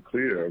become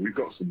clear, we've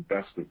got some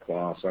best of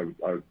class. I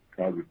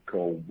would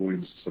call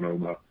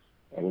Williams-Sonoma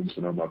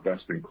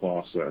best in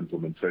class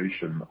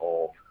implementation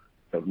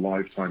of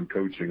lifetime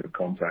coaching of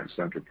contact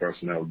center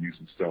personnel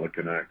using Stella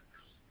Connect.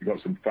 You've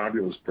got some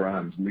fabulous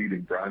brands,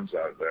 leading brands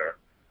out there,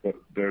 but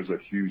there's a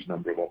huge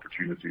number of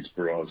opportunities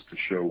for us to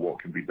show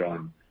what can be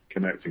done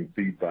connecting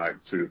feedback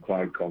to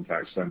cloud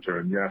contact center.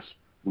 And yes,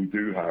 we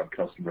do have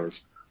customers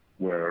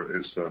where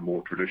it's a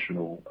more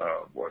traditional,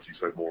 as you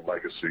said, more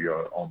legacy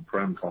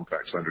on-prem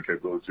contact center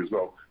capability as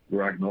well.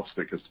 We're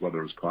agnostic as to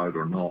whether it's cloud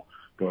or not,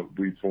 but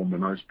we formed a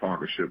nice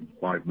partnership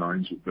with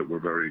Five9 that we're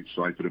very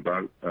excited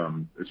about.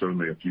 It's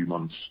only a few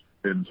months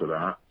into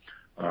that.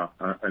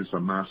 It's a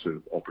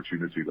massive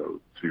opportunity, though,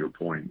 to your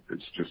point.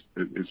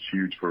 It's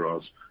huge for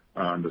us.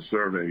 And the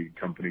survey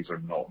companies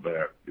are not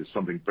there. It's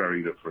something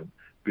very different.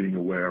 Being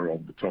aware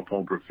of the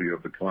topography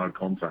of the cloud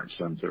contact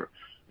center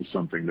is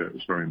something that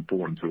is very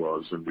important to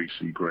us, and we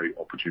see great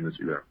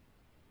opportunity there.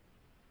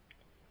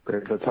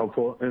 Great, that's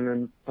helpful.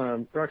 And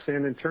then,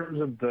 Roxanne, in terms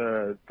of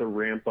the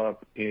ramp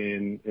up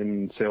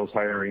in sales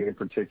hiring in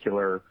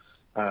particular,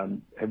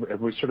 have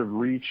we sort of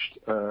reached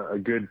a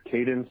good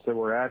cadence that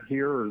we're at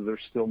here, or is there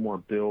still more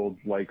build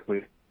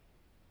likely,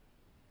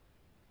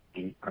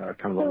 kind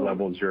of the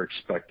levels you're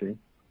expecting?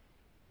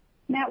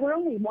 Matt, we're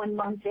only 1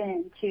 month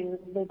into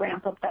the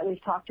ramp up that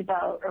we've talked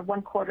about, or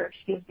 1 quarter,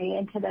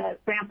 into the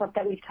ramp up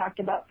that we've talked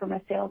about from a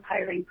sales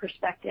hiring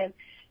perspective.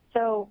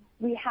 So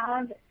we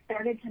have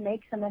started to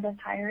make some of this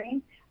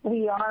hiring.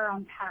 We are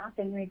on path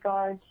in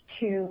regards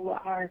to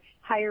our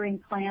hiring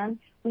plan.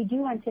 We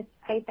do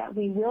anticipate that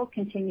we will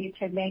continue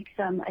to make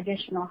some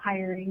additional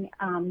hiring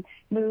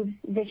moves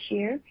this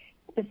year,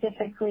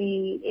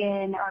 specifically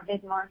in our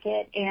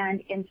mid-market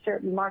and in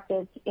certain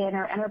markets in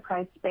our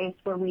enterprise space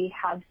where we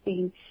have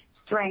seen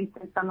strength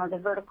in some of the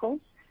verticals,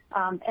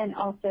 and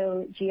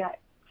also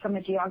from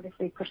a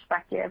geography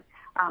perspective,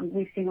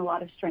 we've seen a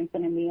lot of strength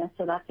in EMEA,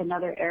 so that's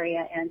another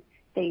area, and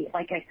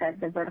like I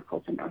said, the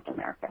verticals in North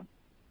America.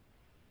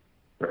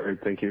 All right,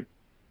 thank you.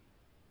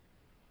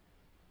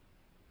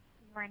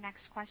 Our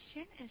next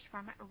question is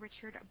from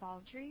Richard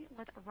Baldry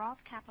with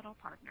Roth Capital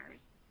Partners.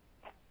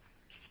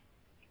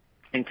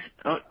 Thanks.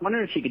 I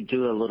wonder if you could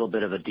do a little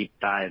bit of a deep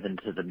dive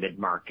into the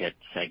mid-market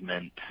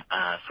segment,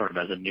 sort of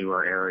as a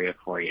newer area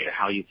for you,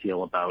 how you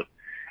feel about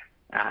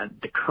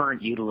the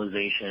current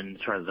utilization,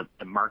 sort of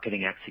the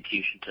marketing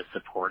execution to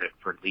support it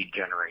for lead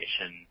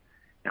generation.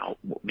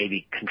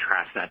 Maybe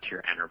contrast that to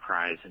your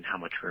enterprise and how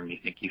much room you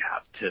think you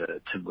have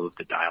to move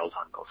the dials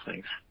on those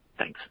things.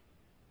 Thanks.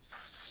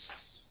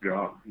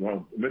 Yeah.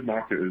 Well,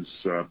 mid-market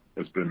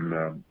has been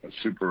a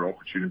super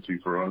opportunity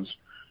for us,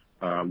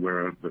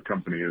 where the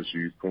company, as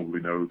you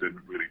probably know,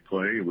 didn't really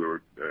play. We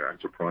were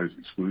enterprise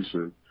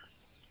exclusive.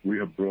 We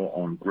have brought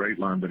on great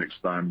land and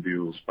expand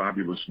deals,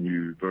 fabulous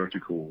new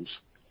verticals,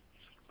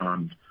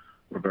 and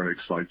we're very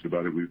excited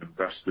about it. We've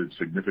invested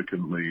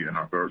significantly in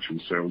our virtual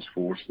sales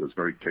force that's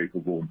very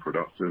capable and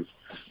productive,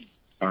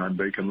 and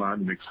they can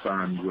land and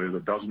expand with a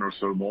dozen or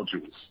so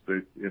modules.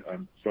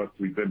 But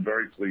we've been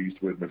very pleased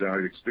with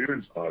Medallia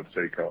Experience Cloud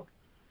take-up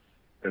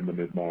in the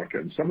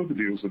mid-market, and some of the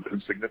deals have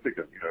been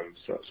significant,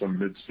 some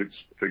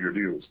mid-six-figure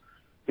deals.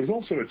 There's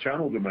also a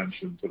channel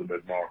dimension to the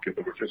mid-market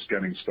that we're just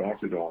getting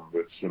started on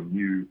with some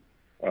new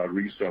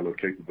reseller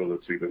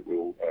capability that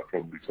we'll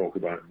probably talk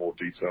about in more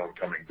detail in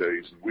coming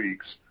days and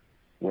weeks,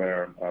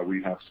 where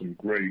we have some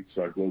great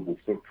global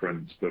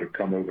footprints that have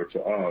come over to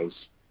us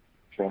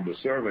from the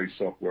survey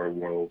software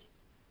world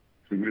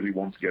who really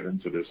want to get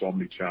into this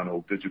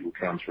omni-channel digital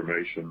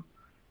transformation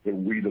that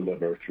we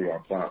deliver through our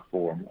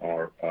platform,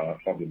 our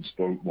hub and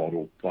spoke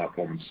model,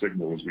 platform and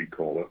signal, as we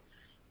call it.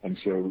 And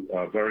so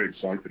very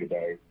excited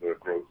about the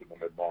growth in the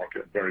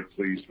mid-market, very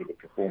pleased with the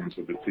performance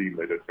of the team.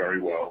 They did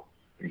very well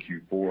in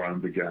Q4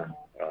 and again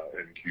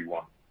in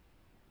Q1.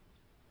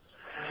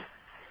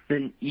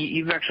 Then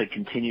you've actually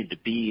continued to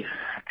be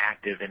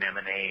active in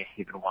M&A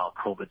even while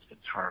COVID's been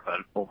sort of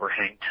an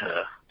overhang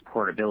to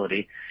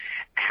portability.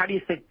 How do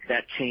you think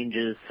that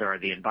changes, or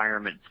the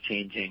environment's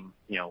changing,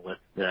 with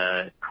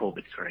the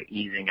COVID sort of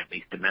easing, at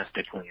least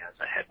domestically, as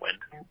a headwind?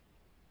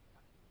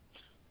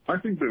 I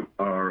think that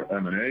our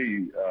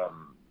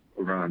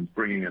M&A around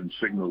bringing in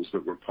signals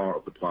that were part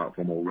of the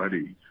platform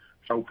already,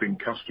 helping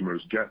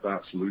customers get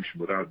that solution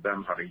without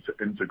them having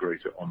to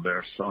integrate it on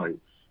their side.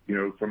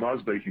 From us,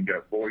 they can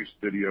get voice,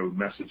 video,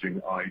 messaging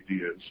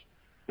ideas.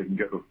 They can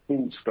get the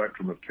full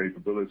spectrum of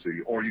capability,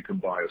 or you can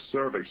buy a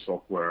survey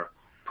software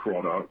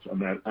product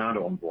and then add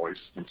on voice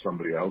from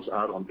somebody else,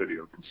 add on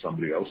video from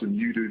somebody else, and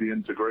you do the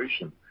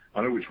integration.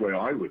 I know which way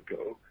I would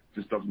go. It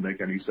just doesn't make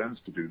any sense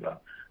to do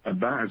that.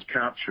 And that has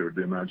captured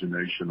the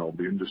imagination of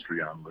the industry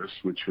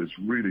analysts, which has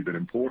really been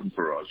important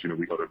for us.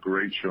 We got a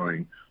great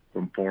showing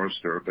from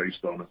Forrester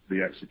based on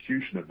the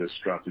execution of this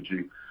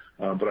strategy.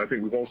 But I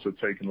think we've also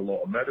taken a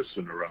lot of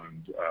medicine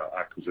around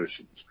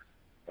acquisitions.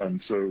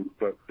 And so,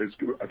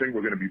 I think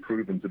we're going to be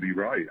proven to be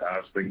right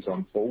as things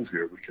unfold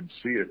here. We can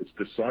see it. It's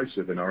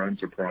decisive in our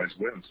enterprise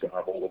wins to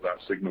have all of that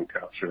signal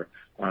capture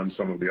and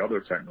some of the other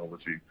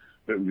technology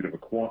that we've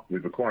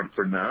acquired.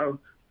 For now,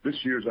 this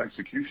year's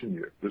execution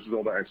year. This is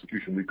all that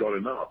execution. We've got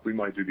enough. We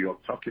might do the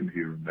odd tuck-in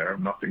here and there,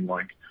 nothing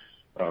like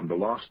the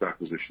last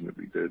acquisition that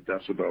we did,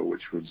 Decibel,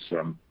 which was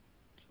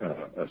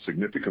a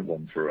significant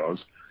one for us.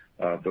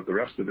 But the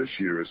rest of this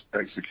year is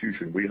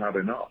execution. We have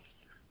enough.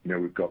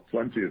 We've got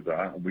plenty of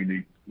that, and we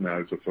need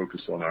now to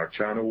focus on our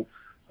channel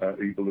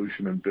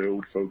evolution and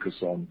build, focus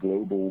on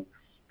global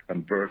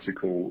and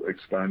vertical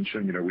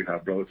expansion. We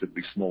have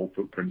relatively small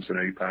footprints in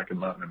APAC and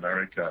Latin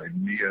America.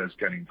 EMEA is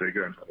getting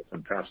bigger and had a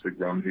fantastic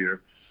run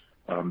here.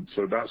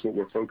 So that's what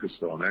we're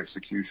focused on,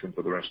 execution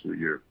for the rest of the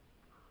year.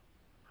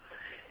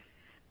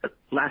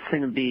 Last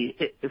thing would be,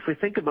 if we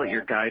think about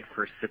your guide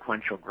for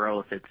sequential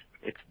growth,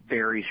 it's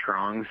very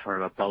strong,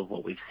 sort of above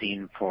what we've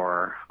seen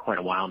for quite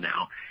a while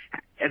now.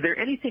 Is there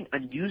anything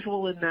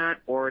unusual in that,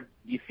 or do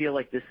you feel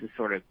like this is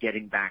sort of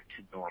getting back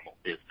to normal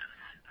business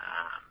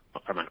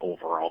from an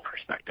overall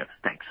perspective?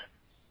 Thanks.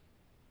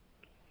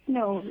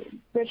 No,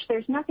 Rich,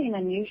 there's nothing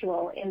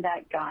unusual in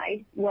that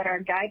guide. What our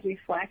guide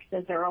reflects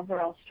is our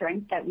overall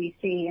strength that we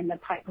see in the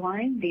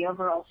pipeline, the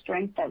overall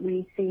strength that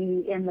we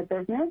see in the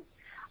business.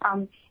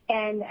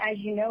 And as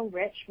you know,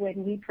 Rich,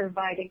 when we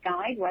provide a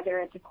guide, whether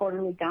it's a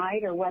quarterly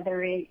guide or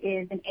whether it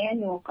is an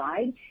annual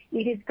guide,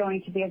 it is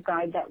going to be a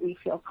guide that we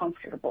feel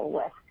comfortable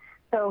with.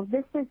 So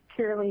this is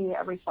purely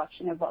a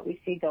reflection of what we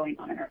see going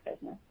on in our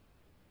business.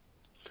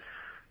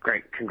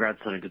 Great. Congrats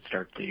on a good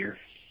start to the year.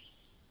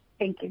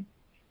 Thank you.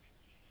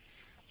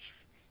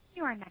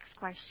 Your next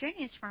question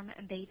is from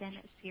Bhavan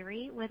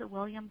Suri with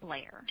William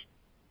Blair.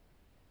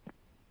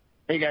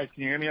 Hey, guys.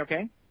 Can you hear me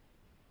okay?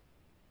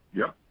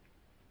 Yep.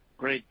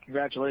 Great.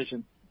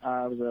 Congratulations. It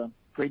was a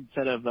great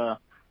set of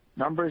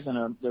numbers,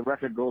 and the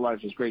record go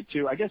lives was great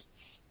too. I guess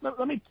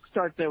let me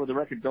start there with the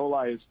record go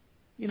lives.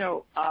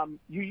 You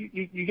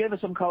gave us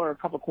some color a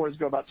couple of quarters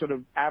ago about sort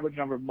of average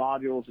number of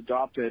modules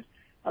adopted.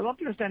 I'd love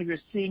to understand if you're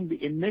seeing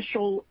the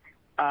initial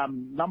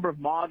number of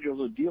modules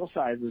or deal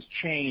sizes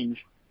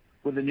change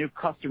with the new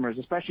customers,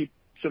 especially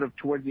sort of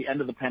towards the end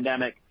of the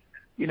pandemic.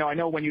 I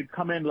know when you'd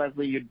come in,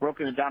 Leslie, you'd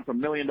broken it down from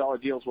 $1 million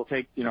deals will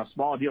take,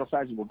 smaller deal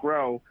sizes will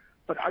grow.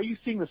 But are you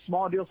seeing the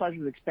small deal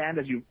sizes expand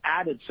as you've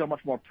added so much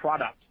more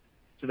product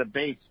to the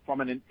base from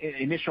an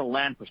initial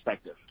land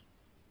perspective?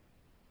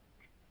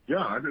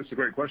 Yeah, that's a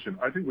great question.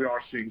 I think we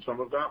are seeing some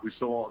of that. We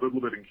saw a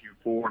little bit in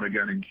Q4 and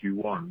again in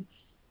Q1.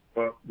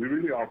 but we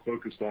really are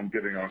focused on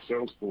giving our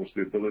sales force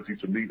the ability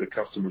to meet the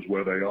customers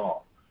where they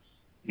are.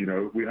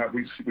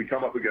 We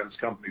come up against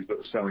companies that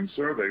are selling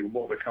survey, and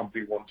what the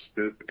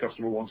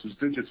customer wants is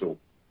digital,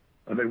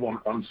 and they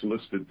want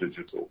unsolicited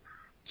digital.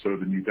 So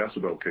the new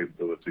Decibel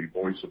capability,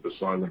 voice of the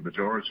silent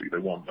majority, they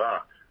want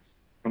that.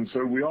 And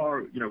so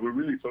we're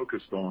really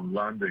focused on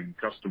landing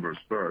customers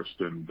first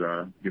and,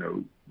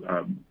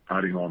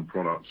 adding on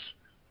products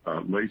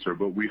later.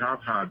 But we have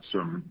had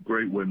some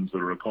great wins that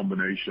are a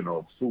combination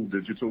of full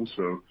digital,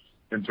 so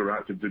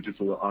interactive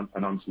digital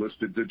and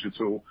unsolicited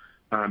digital,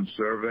 and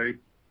survey.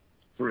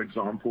 For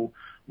example,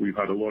 we've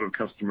had a lot of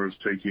customers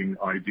taking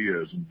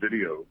ideas and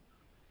video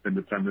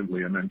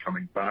independently and then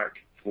coming back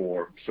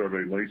for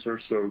survey later.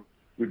 So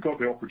we've got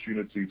the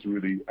opportunity to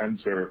really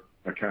enter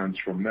accounts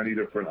from many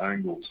different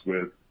angles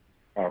with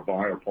our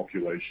buyer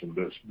population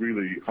that's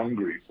really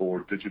hungry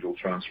for digital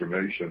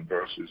transformation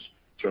versus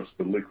just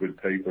the liquid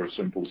paper,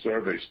 simple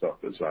survey stuff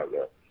that's out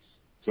there.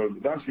 So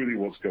that's really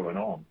what's going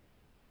on.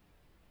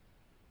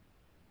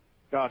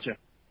 Gotcha.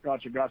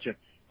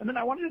 And then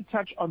I wanted to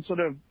touch on sort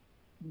of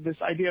this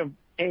idea of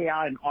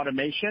AI and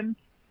automation,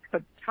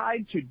 but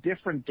tied to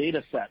different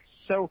data sets.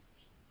 So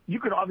you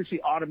could obviously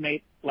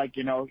automate,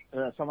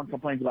 someone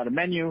complains about a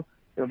menu,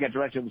 they'll get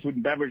directed to the food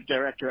and beverage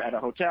director at a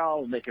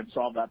hotel, and they can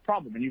solve that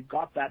problem. And you've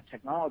got that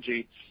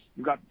technology.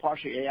 You've got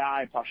partially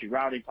AI, partially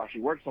routing,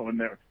 partially workflow in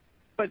there.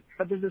 But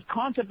there's this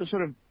concept of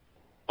sort of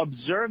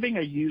observing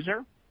a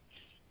user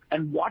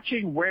and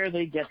watching where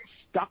they get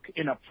stuck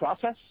in a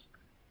process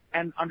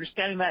and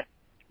understanding that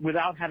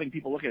without having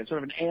people look at it,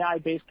 sort of an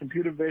AI-based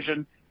computer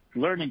vision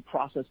learning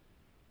process.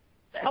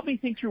 Help me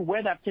think through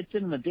where that fits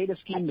in the data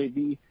scheme,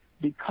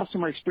 the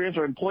customer experience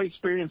or employee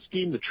experience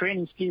scheme, the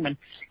training scheme,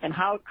 and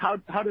how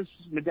does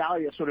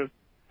Medallia sort of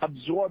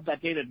absorb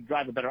that data to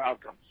drive a better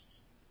outcome?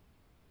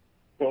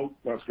 Well,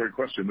 that's a great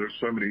question. There's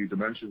so many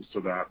dimensions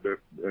to that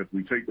if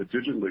we take the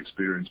digital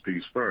experience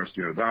piece first,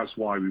 that's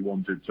why we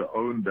wanted to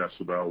own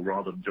Decibel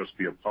rather than just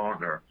be a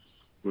partner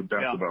with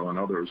Decibel and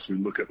others who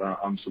look at that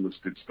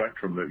unsolicited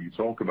spectrum that you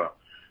talk about.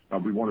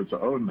 We wanted to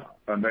own that,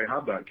 and they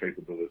have that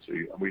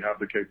capability, and we have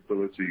the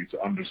capability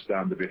to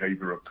understand the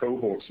behavior of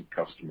cohorts of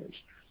customers.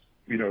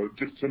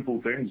 Just simple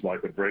things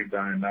like a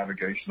breakdown in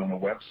navigation on a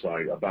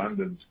website,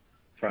 abandoned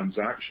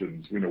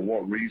transactions,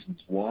 what reasons,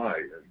 why,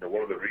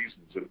 what are the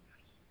reasons, and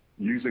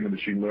using the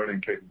machine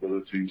learning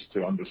capabilities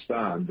to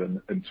understand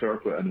and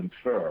interpret and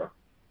infer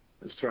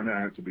has turned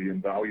out to be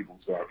invaluable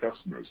to our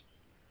customers.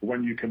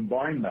 When you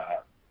combine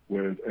that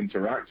with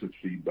interactive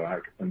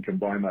feedback and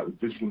combine that with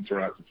digital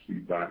interactive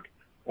feedback,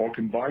 or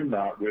combine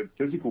that with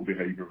physical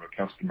behavior of a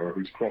customer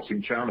who's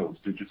crossing channels,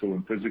 digital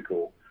and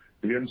physical,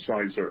 the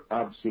insights are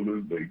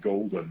absolutely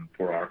golden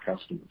for our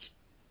customers.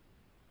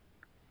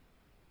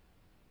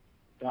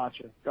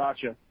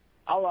 Gotcha.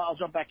 I'll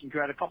jump back in queue.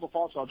 I had a couple of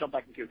thoughts, so I'll jump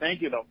back in queue.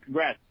 Thank you, though.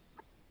 Congrats.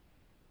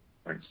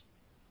 Thanks.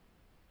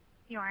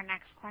 Your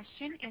next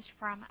question is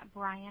from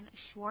Brian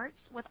Schwartz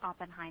with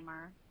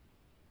Oppenheimer.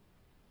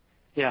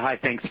 Yeah, hi.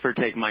 Thanks for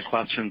taking my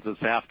questions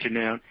this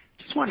afternoon.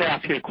 Just wanted to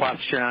ask you a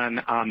question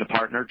on the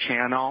partner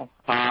channel.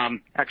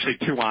 Actually,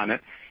 two on it.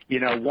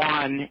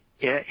 One,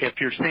 if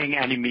you're seeing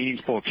any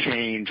meaningful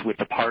change with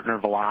the partner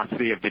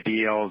velocity of the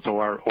deals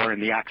or in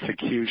the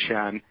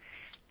execution.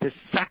 The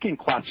second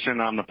question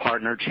on the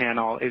partner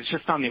channel is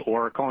just on the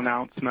Oracle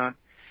announcement.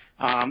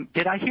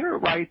 Did I hear it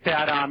right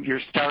that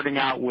you're starting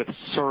out with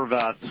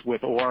service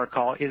with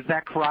Oracle? Is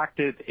that correct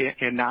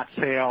in not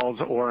sales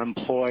or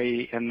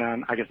employee? And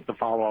then I guess the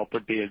follow-up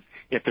would be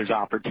if there's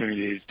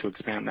opportunities to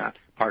expand that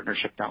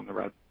partnership down the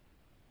road.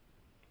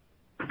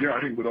 Yeah,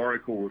 I think with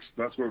Oracle,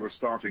 that's where we're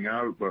starting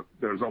out, but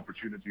there's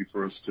opportunity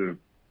for us to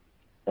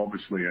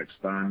obviously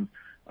expand.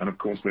 And of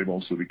course, they've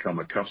also become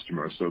a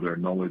customer, so their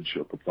knowledge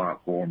of the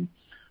platform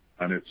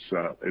and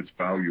its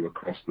value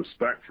across the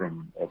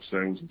spectrum of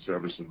sales and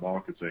service and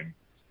marketing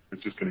is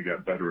just going to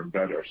get better and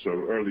better. So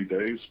early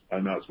days,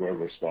 and that's where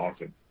we're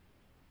starting.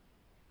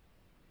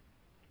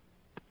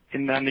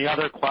 And then the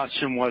other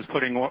question was,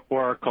 putting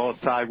Oracle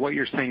aside, what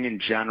you're seeing in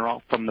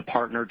general from the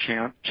partner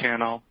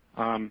channel.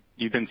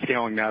 You've been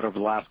scaling that over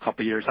the last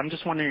couple of years. I'm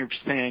just wondering if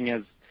you're seeing,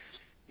 as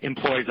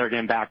employees are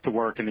getting back to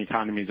work and the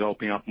economy is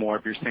opening up more,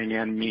 if you're seeing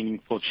any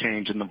meaningful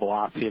change in the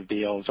velocity of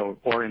deals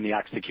or in the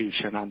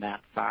execution on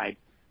that side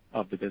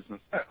of the business.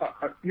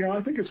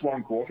 I think it's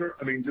one quarter.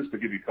 I mean, just to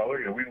give you color,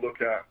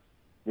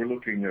 we're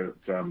looking at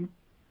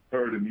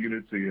herd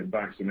immunity and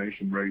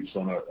vaccination rates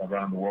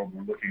around the world.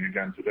 We're looking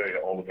again today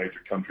at all the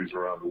major countries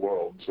around the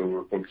world. So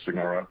we're focusing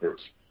our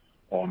efforts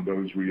on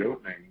those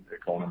reopening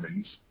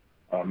economies.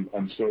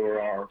 And so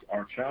are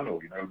our channel.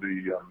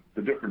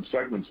 The different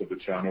segments of the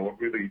channel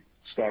have really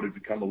started to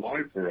come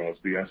alive for us.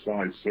 The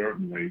SI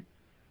certainly,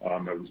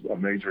 there was a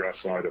major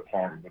SI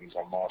department that is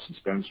on Marks and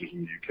Spencer's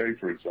in the UK,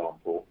 for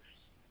example.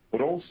 But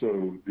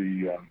also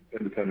the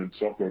independent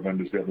software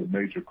vendors, the other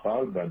major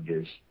cloud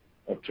vendors,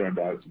 have turned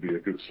out to be a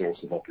good source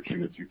of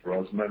opportunity for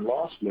us. And then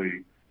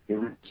lastly, the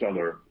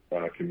reseller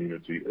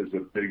community is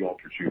a big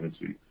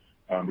opportunity.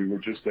 We were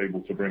just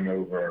able to bring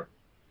over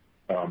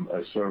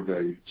as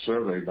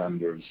survey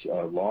vendors,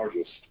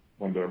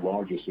 one of their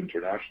largest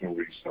international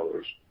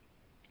resellers,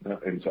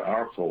 into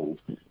our fold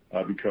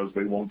because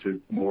they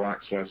wanted more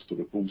access to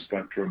the full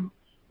spectrum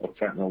of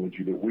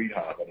technology that we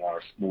have and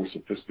our more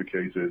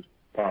sophisticated,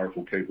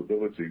 powerful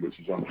capability, which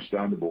is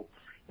understandable.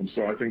 And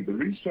so I think the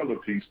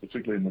reseller piece,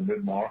 particularly in the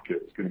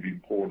mid-market, is going to be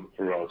important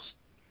for us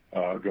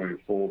going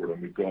forward.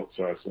 And we've got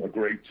a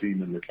great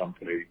team in the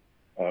company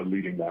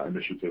leading that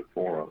initiative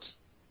for us.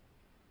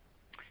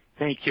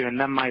 Thank you. And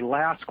then my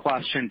last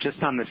question,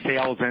 just on the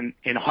sales and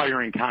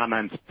hiring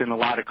comments, been a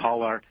lot of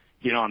color,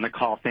 on the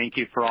call. Thank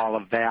you for all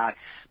of that.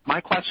 My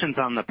question's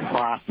on the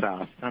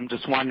process. I'm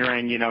just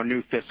wondering,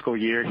 new fiscal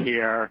year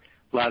here,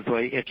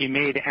 Leslie, if you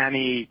made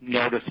any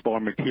noticeable or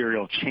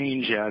material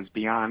changes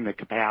beyond the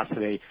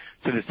capacity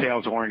to the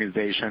sales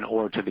organization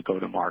or to the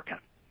go-to-market.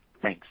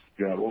 Thanks.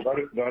 Yeah, well,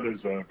 that is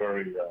a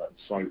very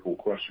insightful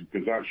question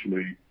because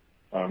actually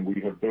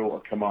we have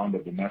built a command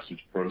of the message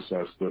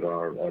process that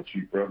our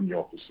Chief Revenue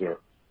Officer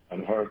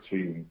and her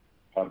team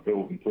have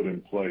built and put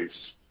in place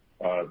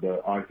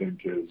that I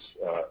think is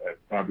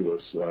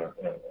fabulous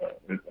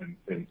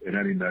in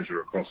any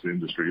measure across the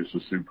industry. It's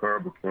a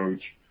superb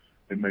approach.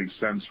 It makes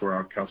sense for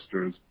our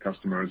customers.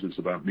 It's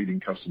about meeting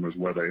customers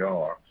where they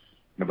are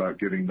and about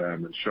giving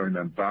them and showing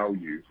them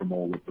value from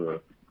all of the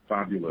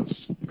fabulous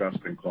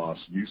best-in-class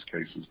use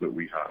cases that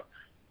we have.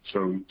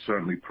 So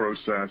certainly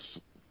process,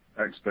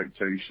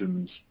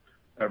 expectations,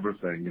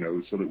 everything,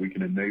 so that we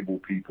can enable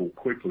people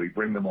quickly,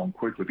 bring them on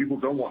quickly. People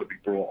don't want to be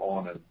brought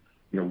on and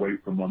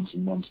wait for months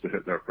and months to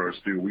hit their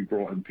first deal. We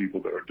brought in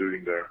people that are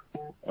doing their,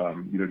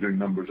 doing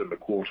numbers in the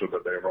quarter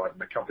that they arrive in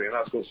the company, and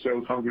that's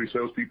what hungry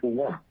salespeople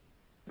want.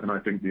 And I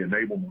think the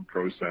enablement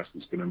process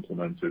that's been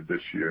implemented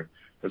this year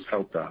has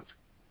helped that.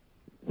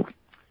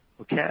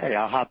 Okay,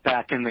 I'll hop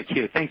back in the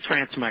queue. Thanks for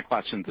answering my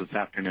questions this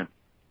afternoon.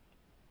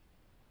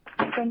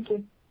 Thank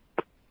you.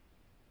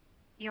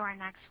 Your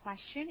next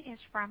question is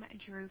from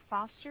Drew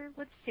Foster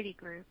with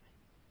Citigroup.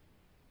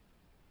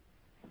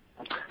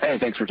 Hey,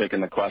 thanks for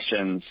taking the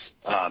questions.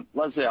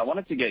 Leslie, I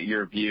wanted to get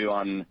your view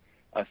on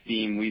a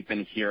theme we've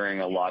been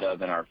hearing a lot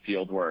of in our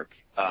field work.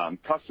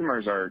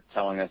 Customers are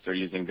telling us they're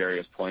using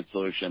various point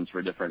solutions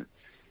for different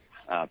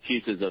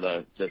pieces of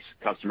this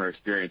customer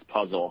experience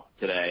puzzle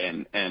today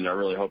and are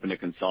really hoping to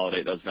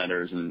consolidate those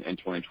vendors in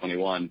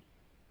 2021.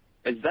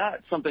 Is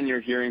that something you're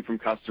hearing from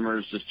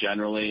customers just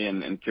generally?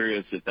 And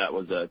curious if that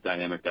was a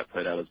dynamic that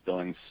played out as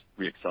billings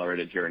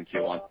reaccelerated here in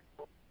Q1.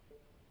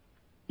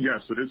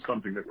 Yes, it is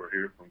something that we're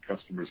hearing from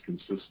customers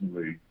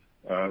consistently,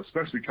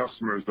 especially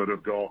customers that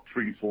have got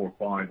 3, 4,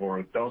 5, or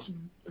a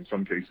dozen, in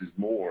some cases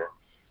more,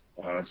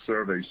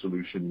 survey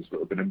solutions that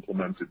have been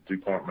implemented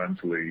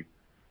departmentally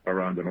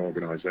around an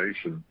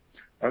organization.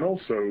 And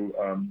also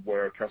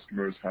where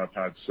customers have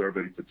had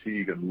survey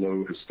fatigue and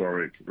low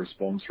historic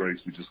response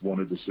rates. We just won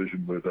a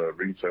decision with a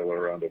retailer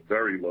around a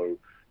very low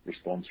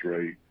response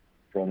rate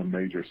from a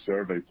major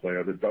survey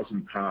player that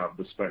doesn't have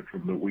the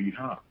spectrum that we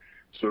have.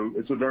 So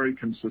it's a very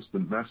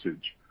consistent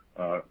message.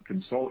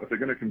 If they're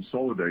going to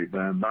consolidate,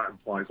 then that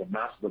implies a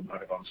massive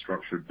amount of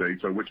unstructured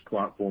data. Which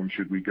platform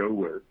should we go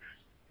with?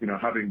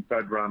 Having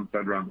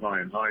FedRAMP High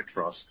and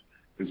HITRUST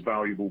is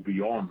valuable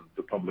beyond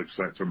the public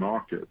sector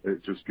market.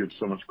 It just gives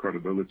so much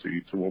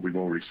credibility to what we've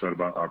already said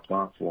about our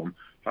platform.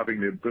 Having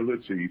the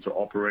ability to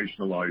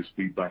operationalize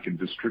feedback and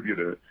distribute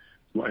it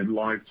in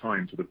live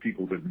time to the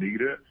people that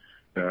need it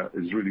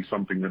is really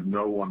something that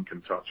no one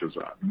can touch us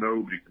at.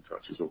 Nobody can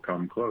touch us or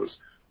come close.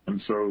 And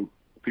so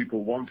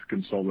people want to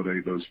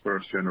consolidate those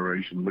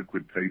first-generation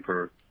liquid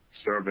paper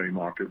survey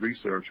market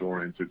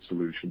research-oriented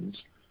solutions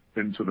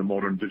into the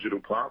modern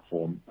digital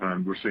platform.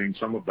 And we're seeing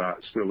some of that,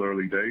 still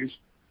early days,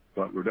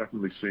 but we're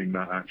definitely seeing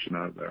that action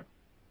out there.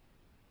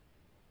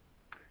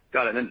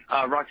 Got it. And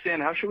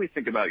Roxanne, how should we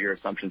think about your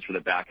assumptions for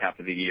the back half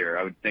of the year?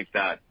 I would think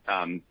that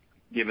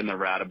given the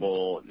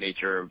ratable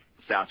nature of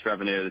SaaS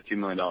revenue, the $2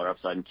 million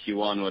upside in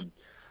Q1 would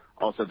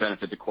also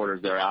benefit the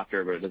quarters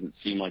thereafter, but it doesn't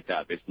seem like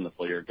that based on the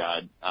full year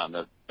guide.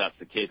 That's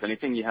the case.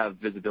 Anything you have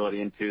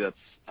visibility into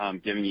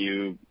that's giving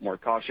you more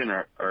caution,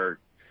 or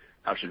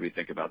how should we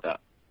think about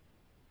that?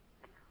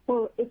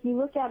 Well, if you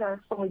look at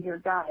our full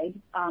year guide,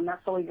 our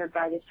full year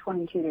guide is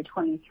 22 to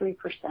 23%.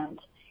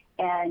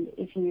 And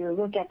if you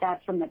look at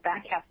that from the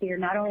back half of the year,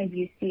 not only do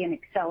you see an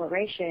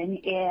acceleration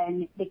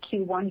in the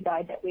Q1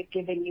 guide that we've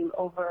given you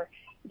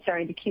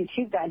the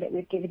Q2 guide that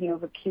we've given you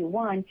over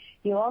Q1,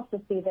 you'll also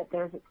see that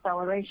there's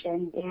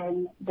acceleration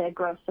in the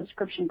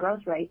subscription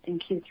growth rates in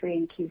Q3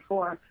 and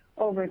Q4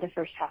 over the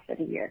first half of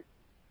the year.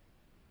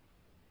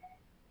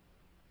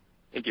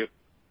 Thank you.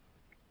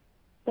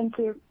 Thank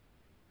you.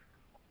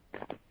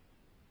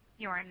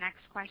 Your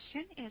next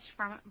question is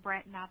from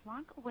Brett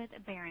Knoblauch with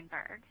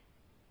Berenberg.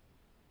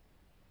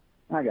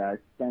 Hi, guys.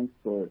 Thanks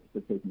for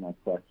taking my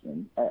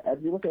question. As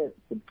you look at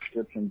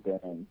subscription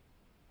billing,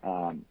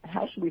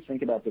 how should we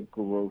think about the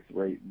growth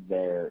rate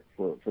there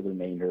for the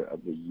remainder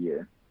of the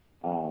year?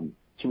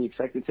 Should we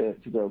expect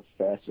it to grow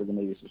faster than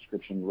maybe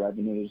subscription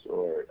revenues,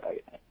 or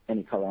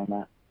any color on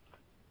that?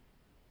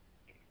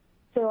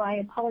 So I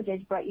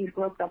apologize, Brett, you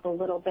broke up a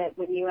little bit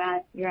when you're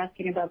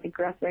asking about the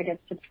growth rate of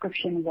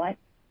subscription what?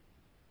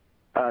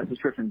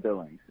 Subscription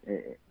billings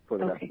for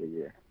the rest of the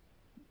year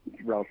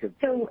relative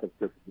to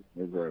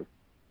subscription growth.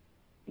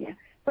 Yeah.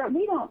 But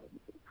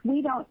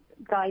we don't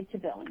guide to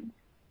billings.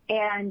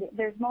 And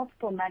there's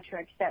multiple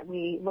metrics that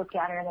we look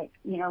at, or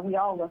that, we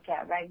all look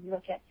at, right? We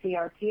look at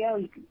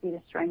CRPO. You can see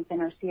the strength in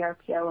our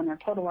CRPO and our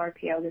total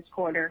RPO this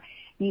quarter.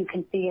 You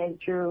can see, as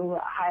Drew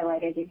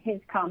highlighted in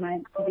his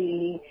comments,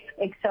 the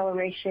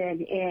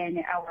acceleration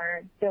in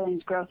our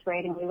billings growth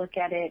rate, and we look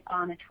at it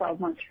on a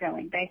 12-month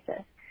trailing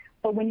basis.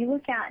 But when you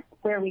look at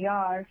where we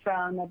are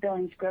from a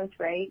billings growth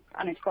rate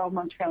on a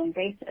 12-month trailing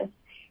basis,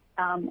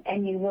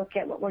 and you look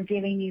at what we're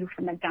giving you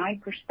from a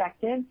guide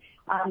perspective,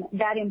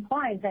 that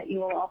implies that you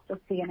will also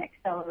see an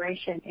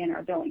acceleration in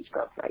our billings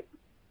growth rate.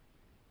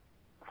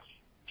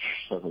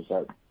 So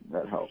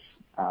that helps.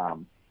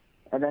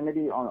 And then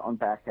maybe on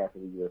back half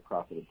of the year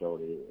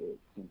profitability, it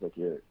seems like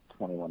your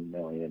 $21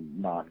 million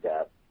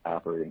non-GAAP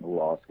operating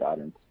loss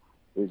guidance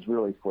is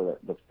really for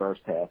the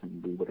first half,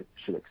 and we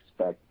should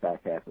expect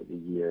back half of the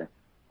year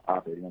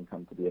operating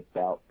income to be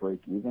about break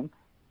even.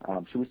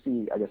 Should we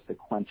see, I guess,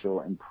 sequential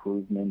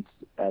improvements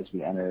as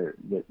we enter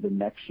the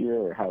next year,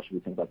 or how should we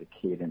think about the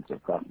cadence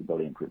of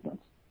profitability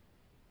improvements?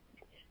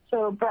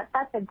 So, Brett,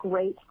 that's a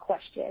great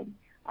question.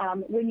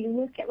 When you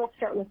look at, let's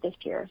start with this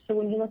year. So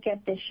when you look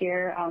at this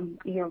year,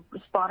 you're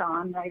spot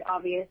on, right?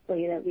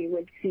 Obviously that we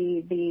would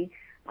see the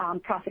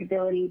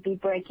profitability be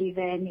break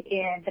even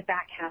in the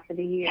back half of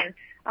the year.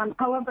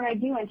 However, I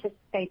do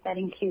anticipate that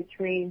in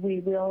Q3 we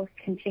will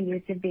continue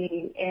to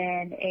be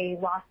in a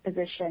loss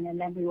position, and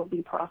then we will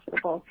be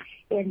profitable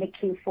in the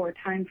Q4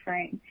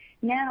 timeframe.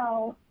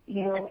 Now,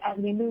 as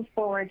we move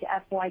forward to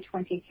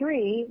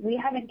FY23, we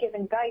haven't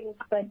given guidance,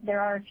 but there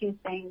are a few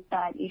things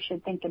that you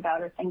should think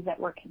about, or things that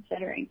we're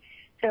considering.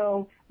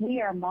 So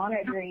we are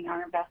monitoring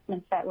our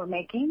investments that we're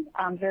making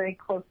very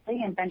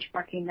closely and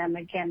benchmarking them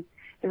against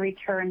the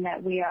return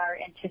that we are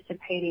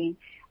anticipating.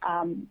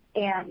 And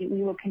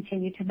we will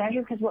continue to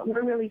measure, because what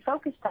we're really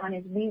focused on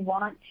is we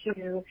want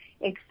to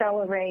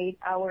accelerate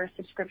our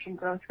subscription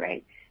growth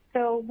rate.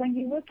 So when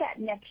you look at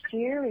next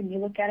year and you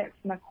look at it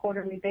from a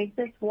quarterly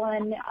basis,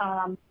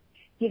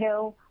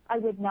 I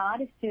would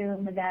not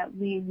assume that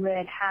we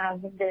would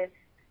have this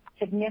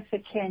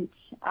significant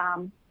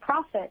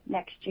profit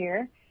next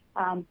year.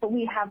 But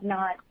we have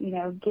not,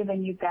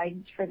 given you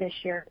guidance for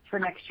next year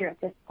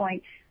at this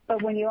point.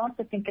 But when you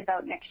also think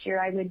about next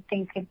year, I would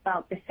think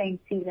about the same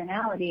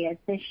seasonality as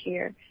this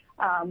year,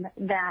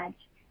 that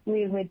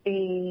we would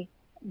be,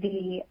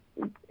 the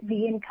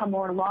income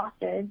or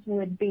losses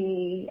would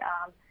be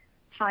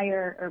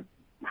higher/lower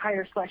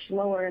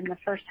in the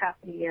first half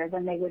of the year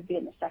than they would be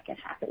in the second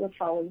half. It would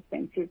follow the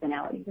same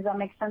seasonality. Does that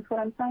make sense what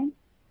I'm saying?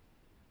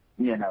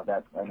 Yeah, no,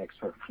 that makes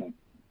perfect sense.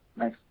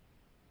 Thanks.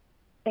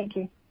 Thank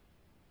you.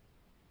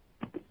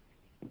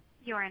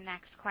 Your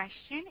next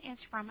question is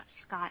from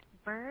Scott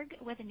Berg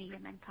with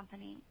Needham &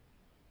 Company.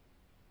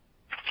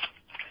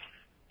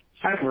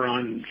 Hi,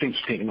 everyone. Thanks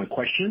for taking my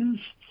questions.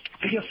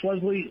 I guess,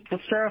 Leslie,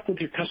 let's start off with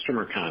your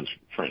customer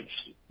conference.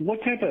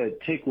 What type of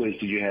takeaways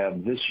did you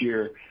have this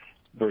year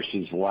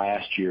versus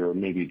last year, or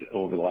maybe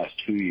over the last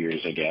 2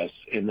 years, I guess?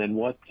 And then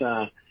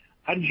how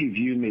did you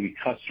view maybe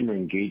customer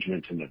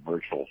engagement in the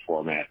virtual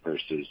format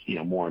versus,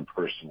 more in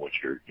person, which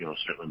you're,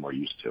 certainly more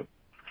used to?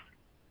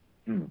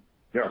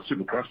 Yeah,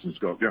 super question,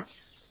 Scott. Yeah.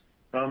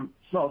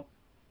 Well,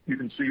 you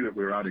can see that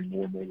we're adding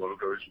more and more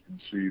logos. You can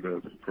see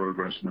the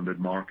progress in the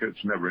mid-market.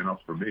 It's never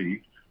enough for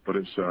me, but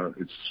it's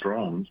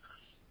strong,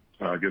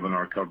 given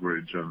our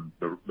coverage and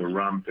the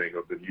ramping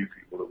of the new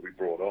people that we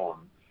brought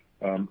on.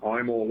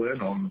 I'm all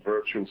in on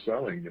virtual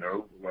selling.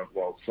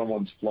 While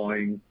someone's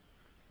flying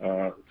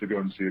to go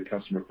and see a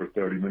customer for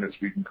 30 minutes,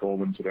 we can call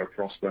them to their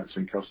prospects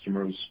and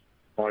customers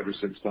 5 or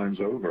 6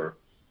 times over.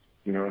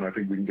 And I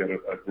think we can get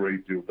a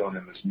great deal done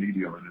in this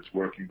medium, and it's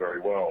working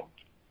very well.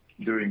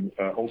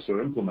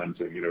 Also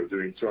implementing,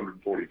 doing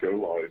 240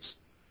 go-lives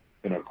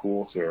in a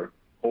quarter,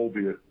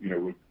 albeit,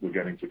 we're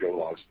getting to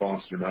go-lives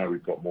faster now.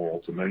 We've got more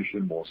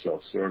automation, more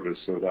self-service,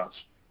 so that's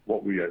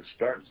what we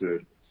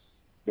expected.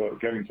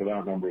 But getting to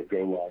that number of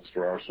go-lives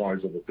for our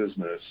size of a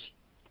business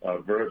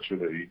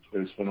virtually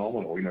is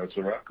phenomenal. It's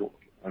a record.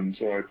 And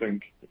so I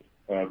think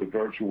the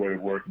virtual way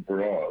of working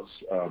for us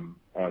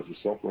as a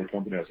software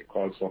company, as a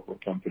cloud software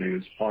company,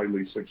 is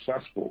highly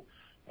successful.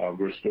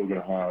 We're still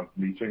going to have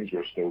meetings.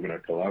 We're still going to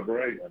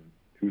collaborate. And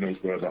who knows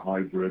where the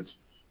hybrid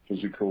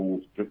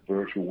physical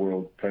virtual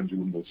world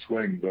pendulum will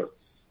swing. But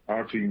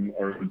our team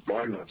are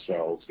enjoying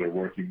themselves. They're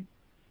working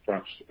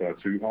perhaps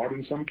too hard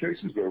in some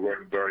cases. They're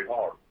working very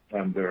hard,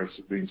 and they're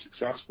being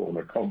successful, and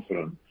they're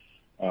confident.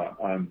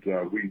 And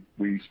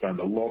we spend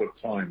a lot of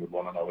time with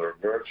one another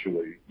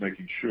virtually,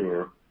 making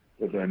sure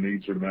that their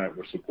needs are met.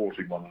 We're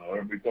supporting one another,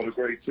 and we've got a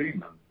great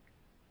team,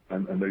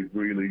 and they've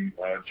really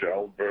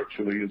gelled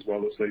virtually as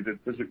well as they did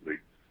physically.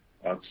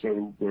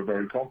 So we're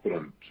very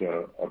confident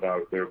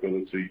about their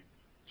ability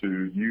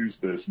to use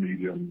this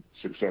medium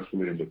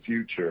successfully in the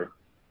future,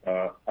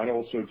 and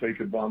also take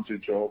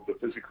advantage of the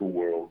physical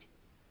world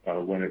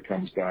when it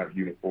comes back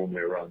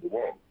uniformly around the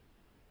world.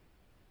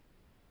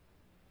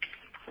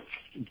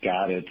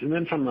 Got it. And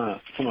then from a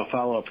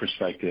follow-up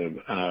perspective,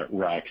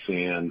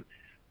 Roxanne,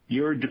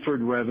 your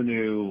deferred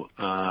revenue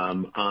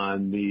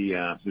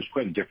there's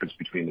quite a difference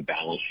between the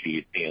balance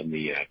sheet and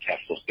the cash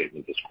flow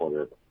statement this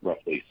quarter,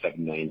 roughly $7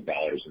 million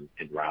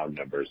in round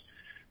numbers.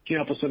 Can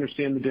you help us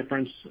understand the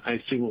difference? I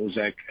assume it was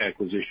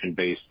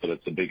acquisition-based, but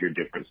it's a bigger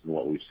difference than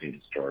what we've seen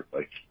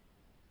historically.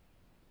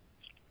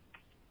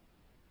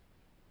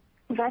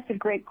 That's a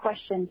great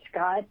question,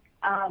 Scott.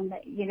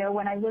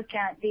 When I look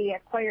at the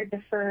acquired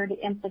deferred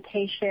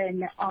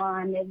implication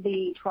on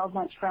the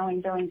 12-month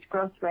trailing billings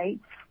growth rate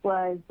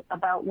was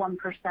about 1%.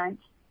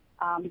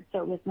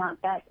 So it was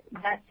not that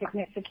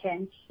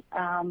significant.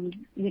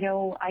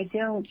 I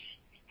don't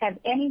have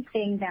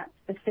anything that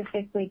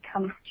specifically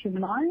comes to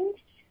mind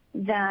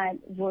that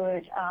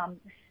would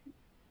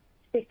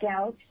stick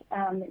out.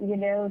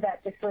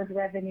 That deferred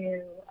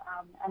revenue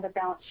on the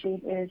balance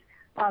sheet is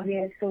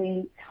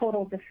obviously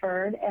total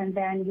deferred, and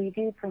then we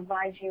do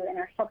provide you in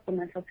our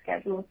supplemental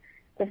schedule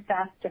the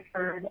SaaS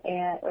deferred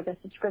or the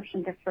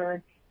subscription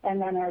deferred, and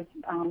then our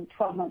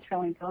 12-month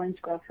trailing billings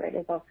growth rate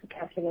is also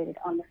calculated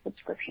on the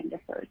subscription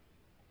deferred.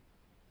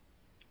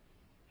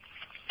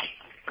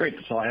 Great.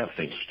 That's all I have.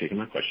 Thanks for taking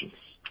my questions.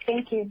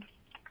 Thank you.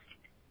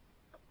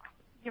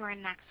 Your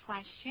next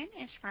question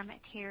is from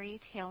Terry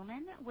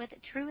Tillman with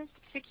Truist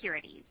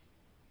Securities.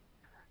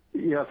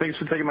 Yeah, thanks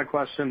for taking my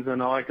questions,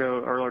 and I'll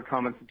echo earlier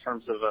comments in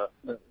terms of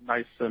a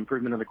nice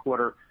improvement in the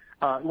quarter.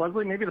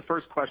 Leslie, maybe the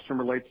first question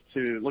relates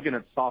to looking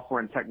at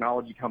software and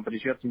technology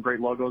companies. You have some great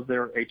logos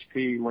there,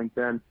 HP,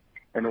 LinkedIn,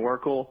 and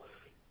Oracle.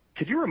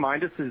 Could you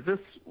remind us, is this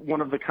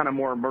one of the kind of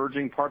more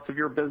emerging parts of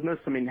your business?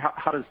 I mean,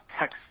 how does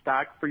tech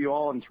stack for you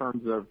all in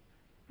terms of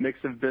mix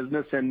of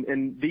business?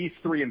 And these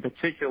three in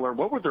particular,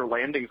 what were their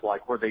landings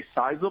like? Were they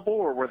sizable,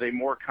 or were they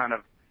more kind of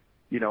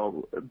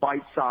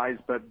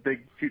bite-sized but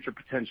big future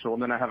potential?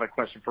 And then I have a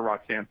question for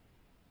Roxanne.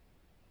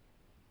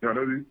 Yeah,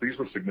 no, these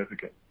were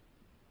significant.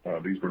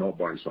 These were not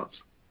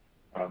bite-sized,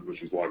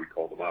 which is why we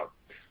called them out.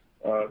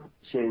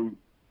 So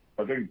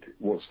I think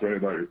what's great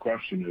about your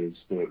question is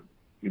that,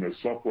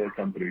 software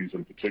companies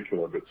in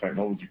particular, but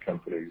technology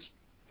companies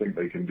think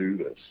they can do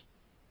this.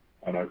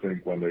 And I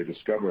think when they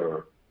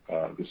discover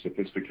the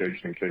sophistication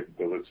and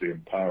capability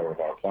and power of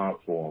our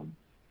platform,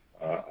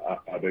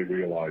 they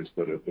realize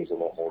that there's a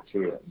lot more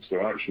to it. And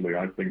so actually,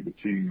 I think the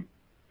team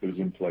that is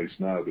in place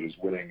now that is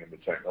winning in the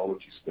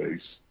technology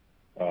space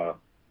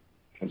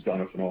has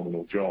done a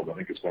phenomenal job. I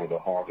think it's one of the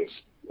hardest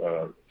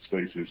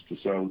spaces to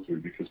sell to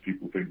because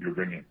people think you're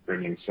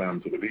bringing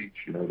sand to the beach.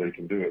 They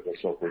can do it. They're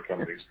software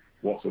companies.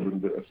 What's a little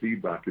bit of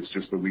feedback? It's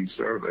just a wee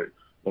survey.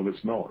 Well,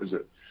 it's not, is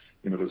it?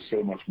 There's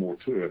so much more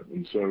to it.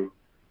 And so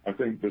I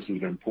think this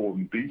is an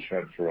important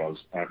beachhead for us,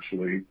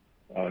 actually.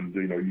 And,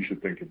 you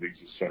should think of these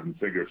as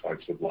seven-figure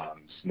types of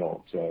lands,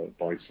 not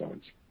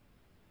bite-size.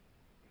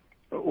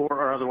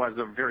 Or otherwise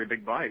a very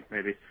big bite,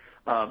 maybe.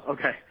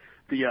 Okay.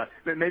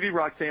 Maybe,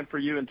 Roxanne, for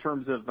you in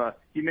terms of,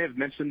 you may have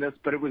mentioned this,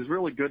 but it was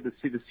really good to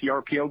see the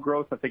CRPO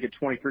growth, I think at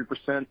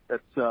 23%.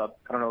 That's,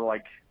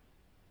 like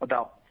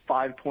about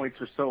 5 points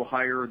or so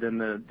higher than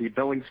the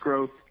billings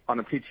growth on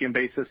a TTM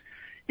basis.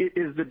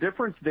 Is the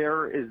difference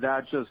there, is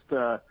that just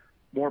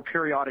more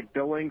periodic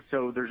billing,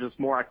 so there's just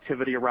more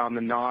activity around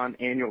the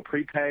non-annual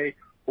prepay,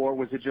 or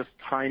was it just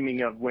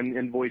timing of when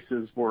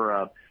invoices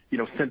were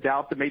sent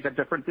out that made that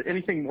difference?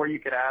 Anything more you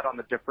could add on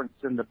the difference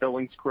in the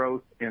billings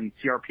growth and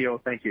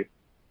CRPO? Thank you.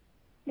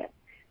 Yeah.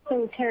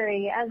 So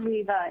Terry, as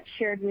we've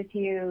shared with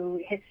you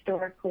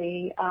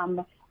historically,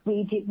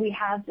 we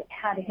have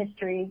had a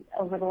history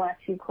over the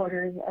last few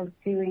quarters of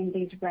doing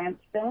these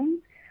ramped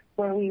billings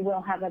where we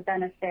will have a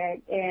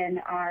benefit in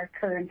our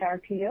current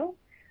RPO,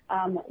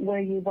 where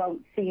you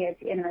won't see it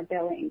in our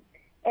billings.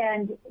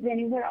 And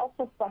then we're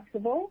also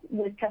flexible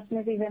with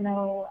customers, even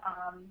though,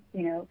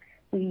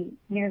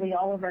 nearly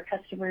all of our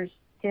customers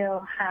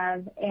still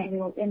have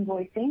annual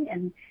invoicing,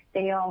 and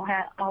they all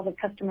the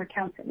customer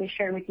counts that we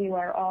share with you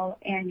are all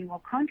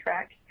annual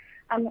contracts.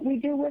 We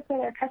do work with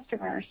our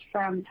customers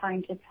from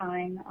time to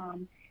time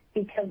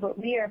because what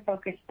we are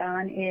focused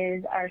on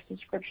is our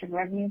subscription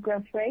revenue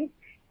growth rate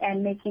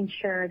and making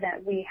sure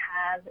that we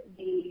have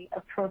the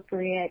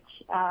appropriate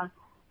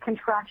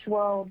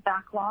contractual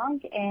backlog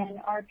and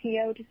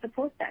RPO to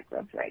support that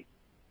growth rate.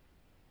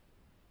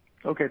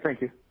 Okay,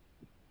 thank you.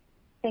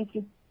 Thank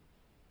you.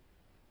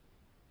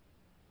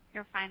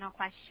 Your final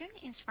question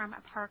is from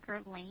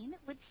Parker Lane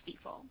with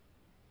Stifel.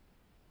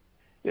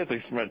 Yeah,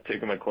 thanks for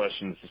taking my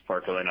question. This is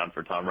Parker Lane on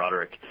for Tom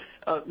Roderick.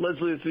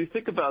 Leslie, as we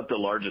think about the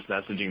largest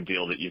messaging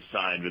deal that you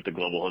signed with the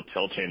global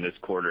hotel chain this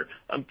quarter,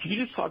 can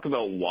you just talk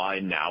about why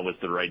now was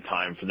the right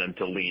time for them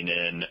to lean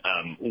in,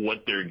 what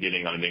they're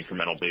getting on an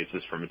incremental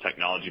basis from a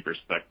technology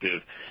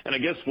perspective, and I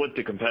guess what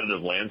the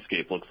competitive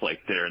landscape looks like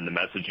there in the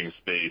messaging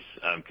space,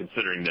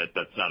 considering that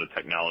that's not a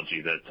technology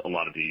that a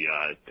lot of the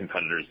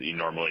competitors that you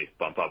normally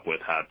bump up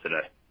with have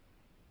today?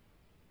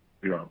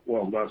 Yeah,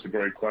 well, that's a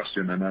great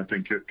question, and I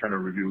think it kind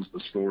of reveals the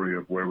story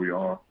of where we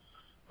are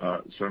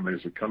certainly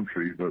as a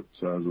country, but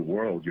as a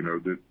world,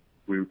 that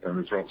and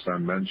as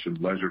Roxanne mentioned,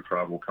 leisure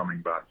travel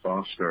coming back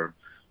faster.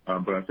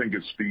 But I think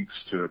it speaks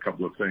to a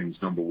couple of things.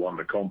 Number one,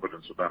 the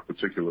confidence of that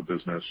particular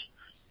business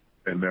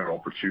in their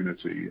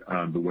opportunity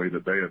and the way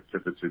that they have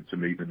pivoted to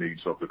meet the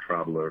needs of the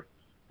traveler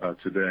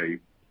today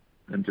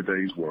in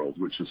today's world,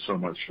 which is so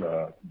much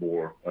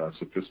more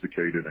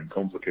sophisticated and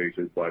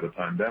complicated by the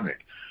pandemic.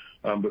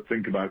 But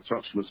think about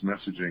touchless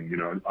messaging.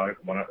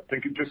 When I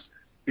think it just,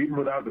 even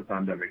without the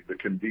pandemic, the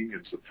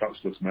convenience of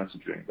touchless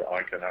messaging, that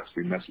I can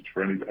actually message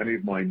for any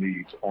of my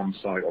needs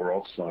on-site or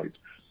off-site.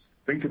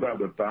 Think about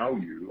the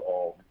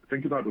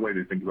way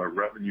they think about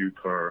revenue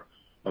per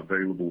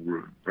available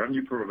room.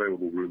 Revenue per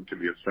available room can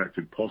be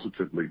affected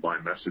positively by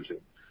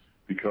messaging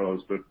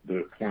because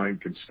the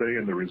client can stay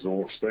in the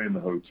resort, stay in the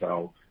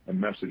hotel, and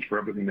message for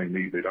everything they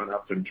need. They don't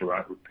have to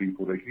interact with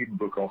people. They can even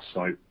book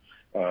off-site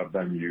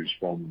venues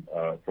from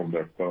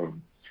their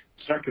phone.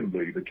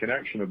 Secondly, the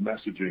connection of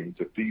messaging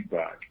to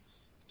feedback.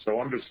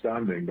 So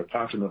understanding the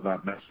pattern of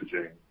that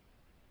messaging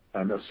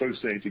and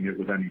associating it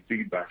with any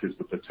feedback is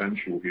the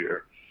potential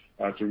here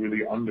to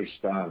really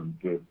understand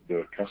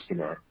the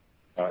customer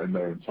in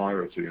their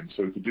entirety. And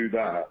so to do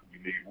that, you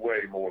need way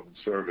more than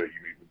survey.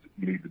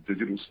 You need the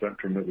digital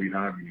spectrum that we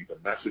have. You need the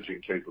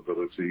messaging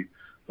capability.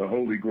 The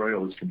holy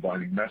grail is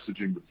combining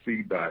messaging with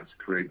feedback to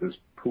create this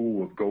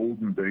pool of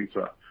golden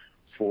data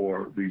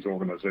for these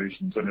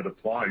organizations, and it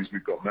applies.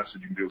 We've got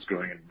messaging deals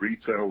going in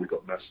retail. We've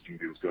got messaging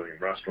deals going in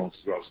restaurants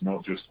as well. It's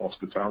not just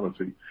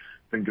hospitality.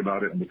 Think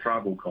about it in the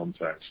travel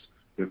context.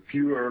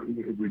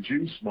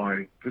 Reduce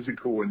my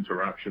physical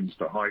interactions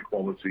to high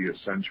quality,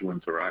 essential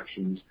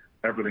interactions.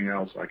 Everything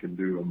else I can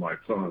do on my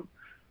phone.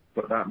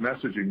 But that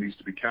messaging needs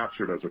to be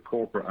captured as a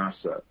corporate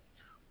asset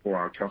for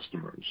our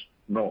customers,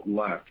 not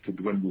left to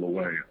dwindle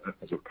away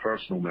as a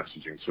personal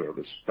messaging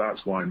service. That's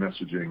why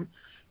messaging,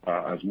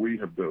 as we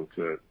have built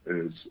it,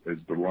 is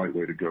the right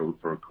way to go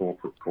for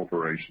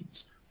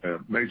corporations. A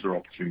major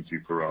opportunity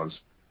for us,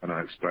 and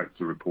I expect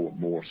to report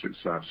more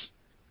success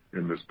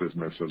in this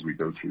business as we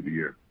go through the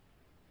year.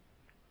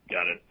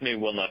 Got it. Maybe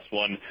one last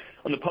one.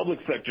 On the public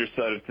sector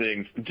side of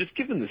things, just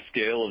given the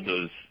scale of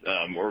those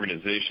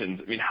organizations,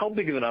 how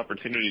big of an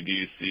opportunity do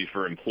you see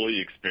for employee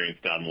experience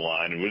down the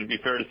line? And would it be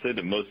fair to say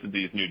that most of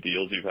these new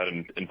deals you've had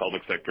in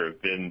public sector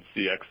have been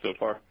CX so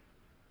far?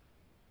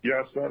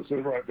 Yes, that's the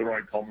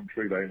right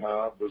commentary they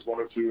have. There's one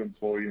or two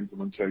employee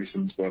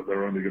implementations, but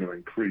they're only going to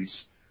increase.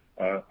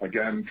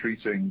 Again,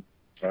 treating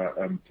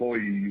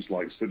employees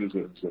like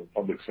citizens in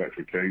public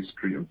sector case,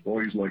 treat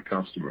employees like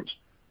customers.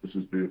 This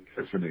is the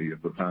epiphany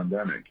of the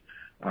pandemic.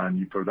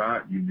 And for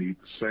that, you need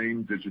the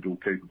same digital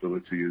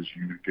capability as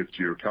you give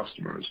to your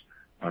customers,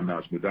 and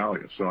that's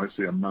Medallia. So I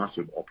see a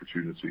massive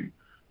opportunity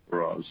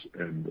for us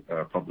in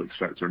public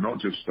sector, not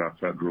just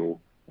federal,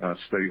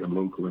 state and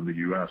local in the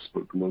U.S.,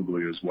 but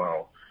globally as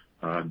well.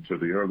 And to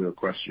the earlier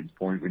question's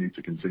point, we need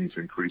to continue to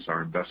increase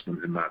our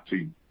investment in that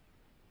team.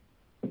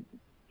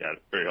 Yeah,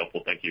 very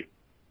helpful. Thank you.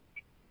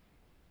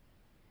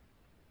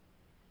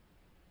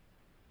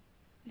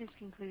 This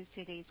concludes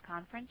today's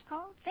conference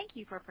call. Thank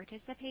you for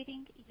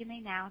participating. You may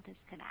now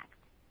disconnect.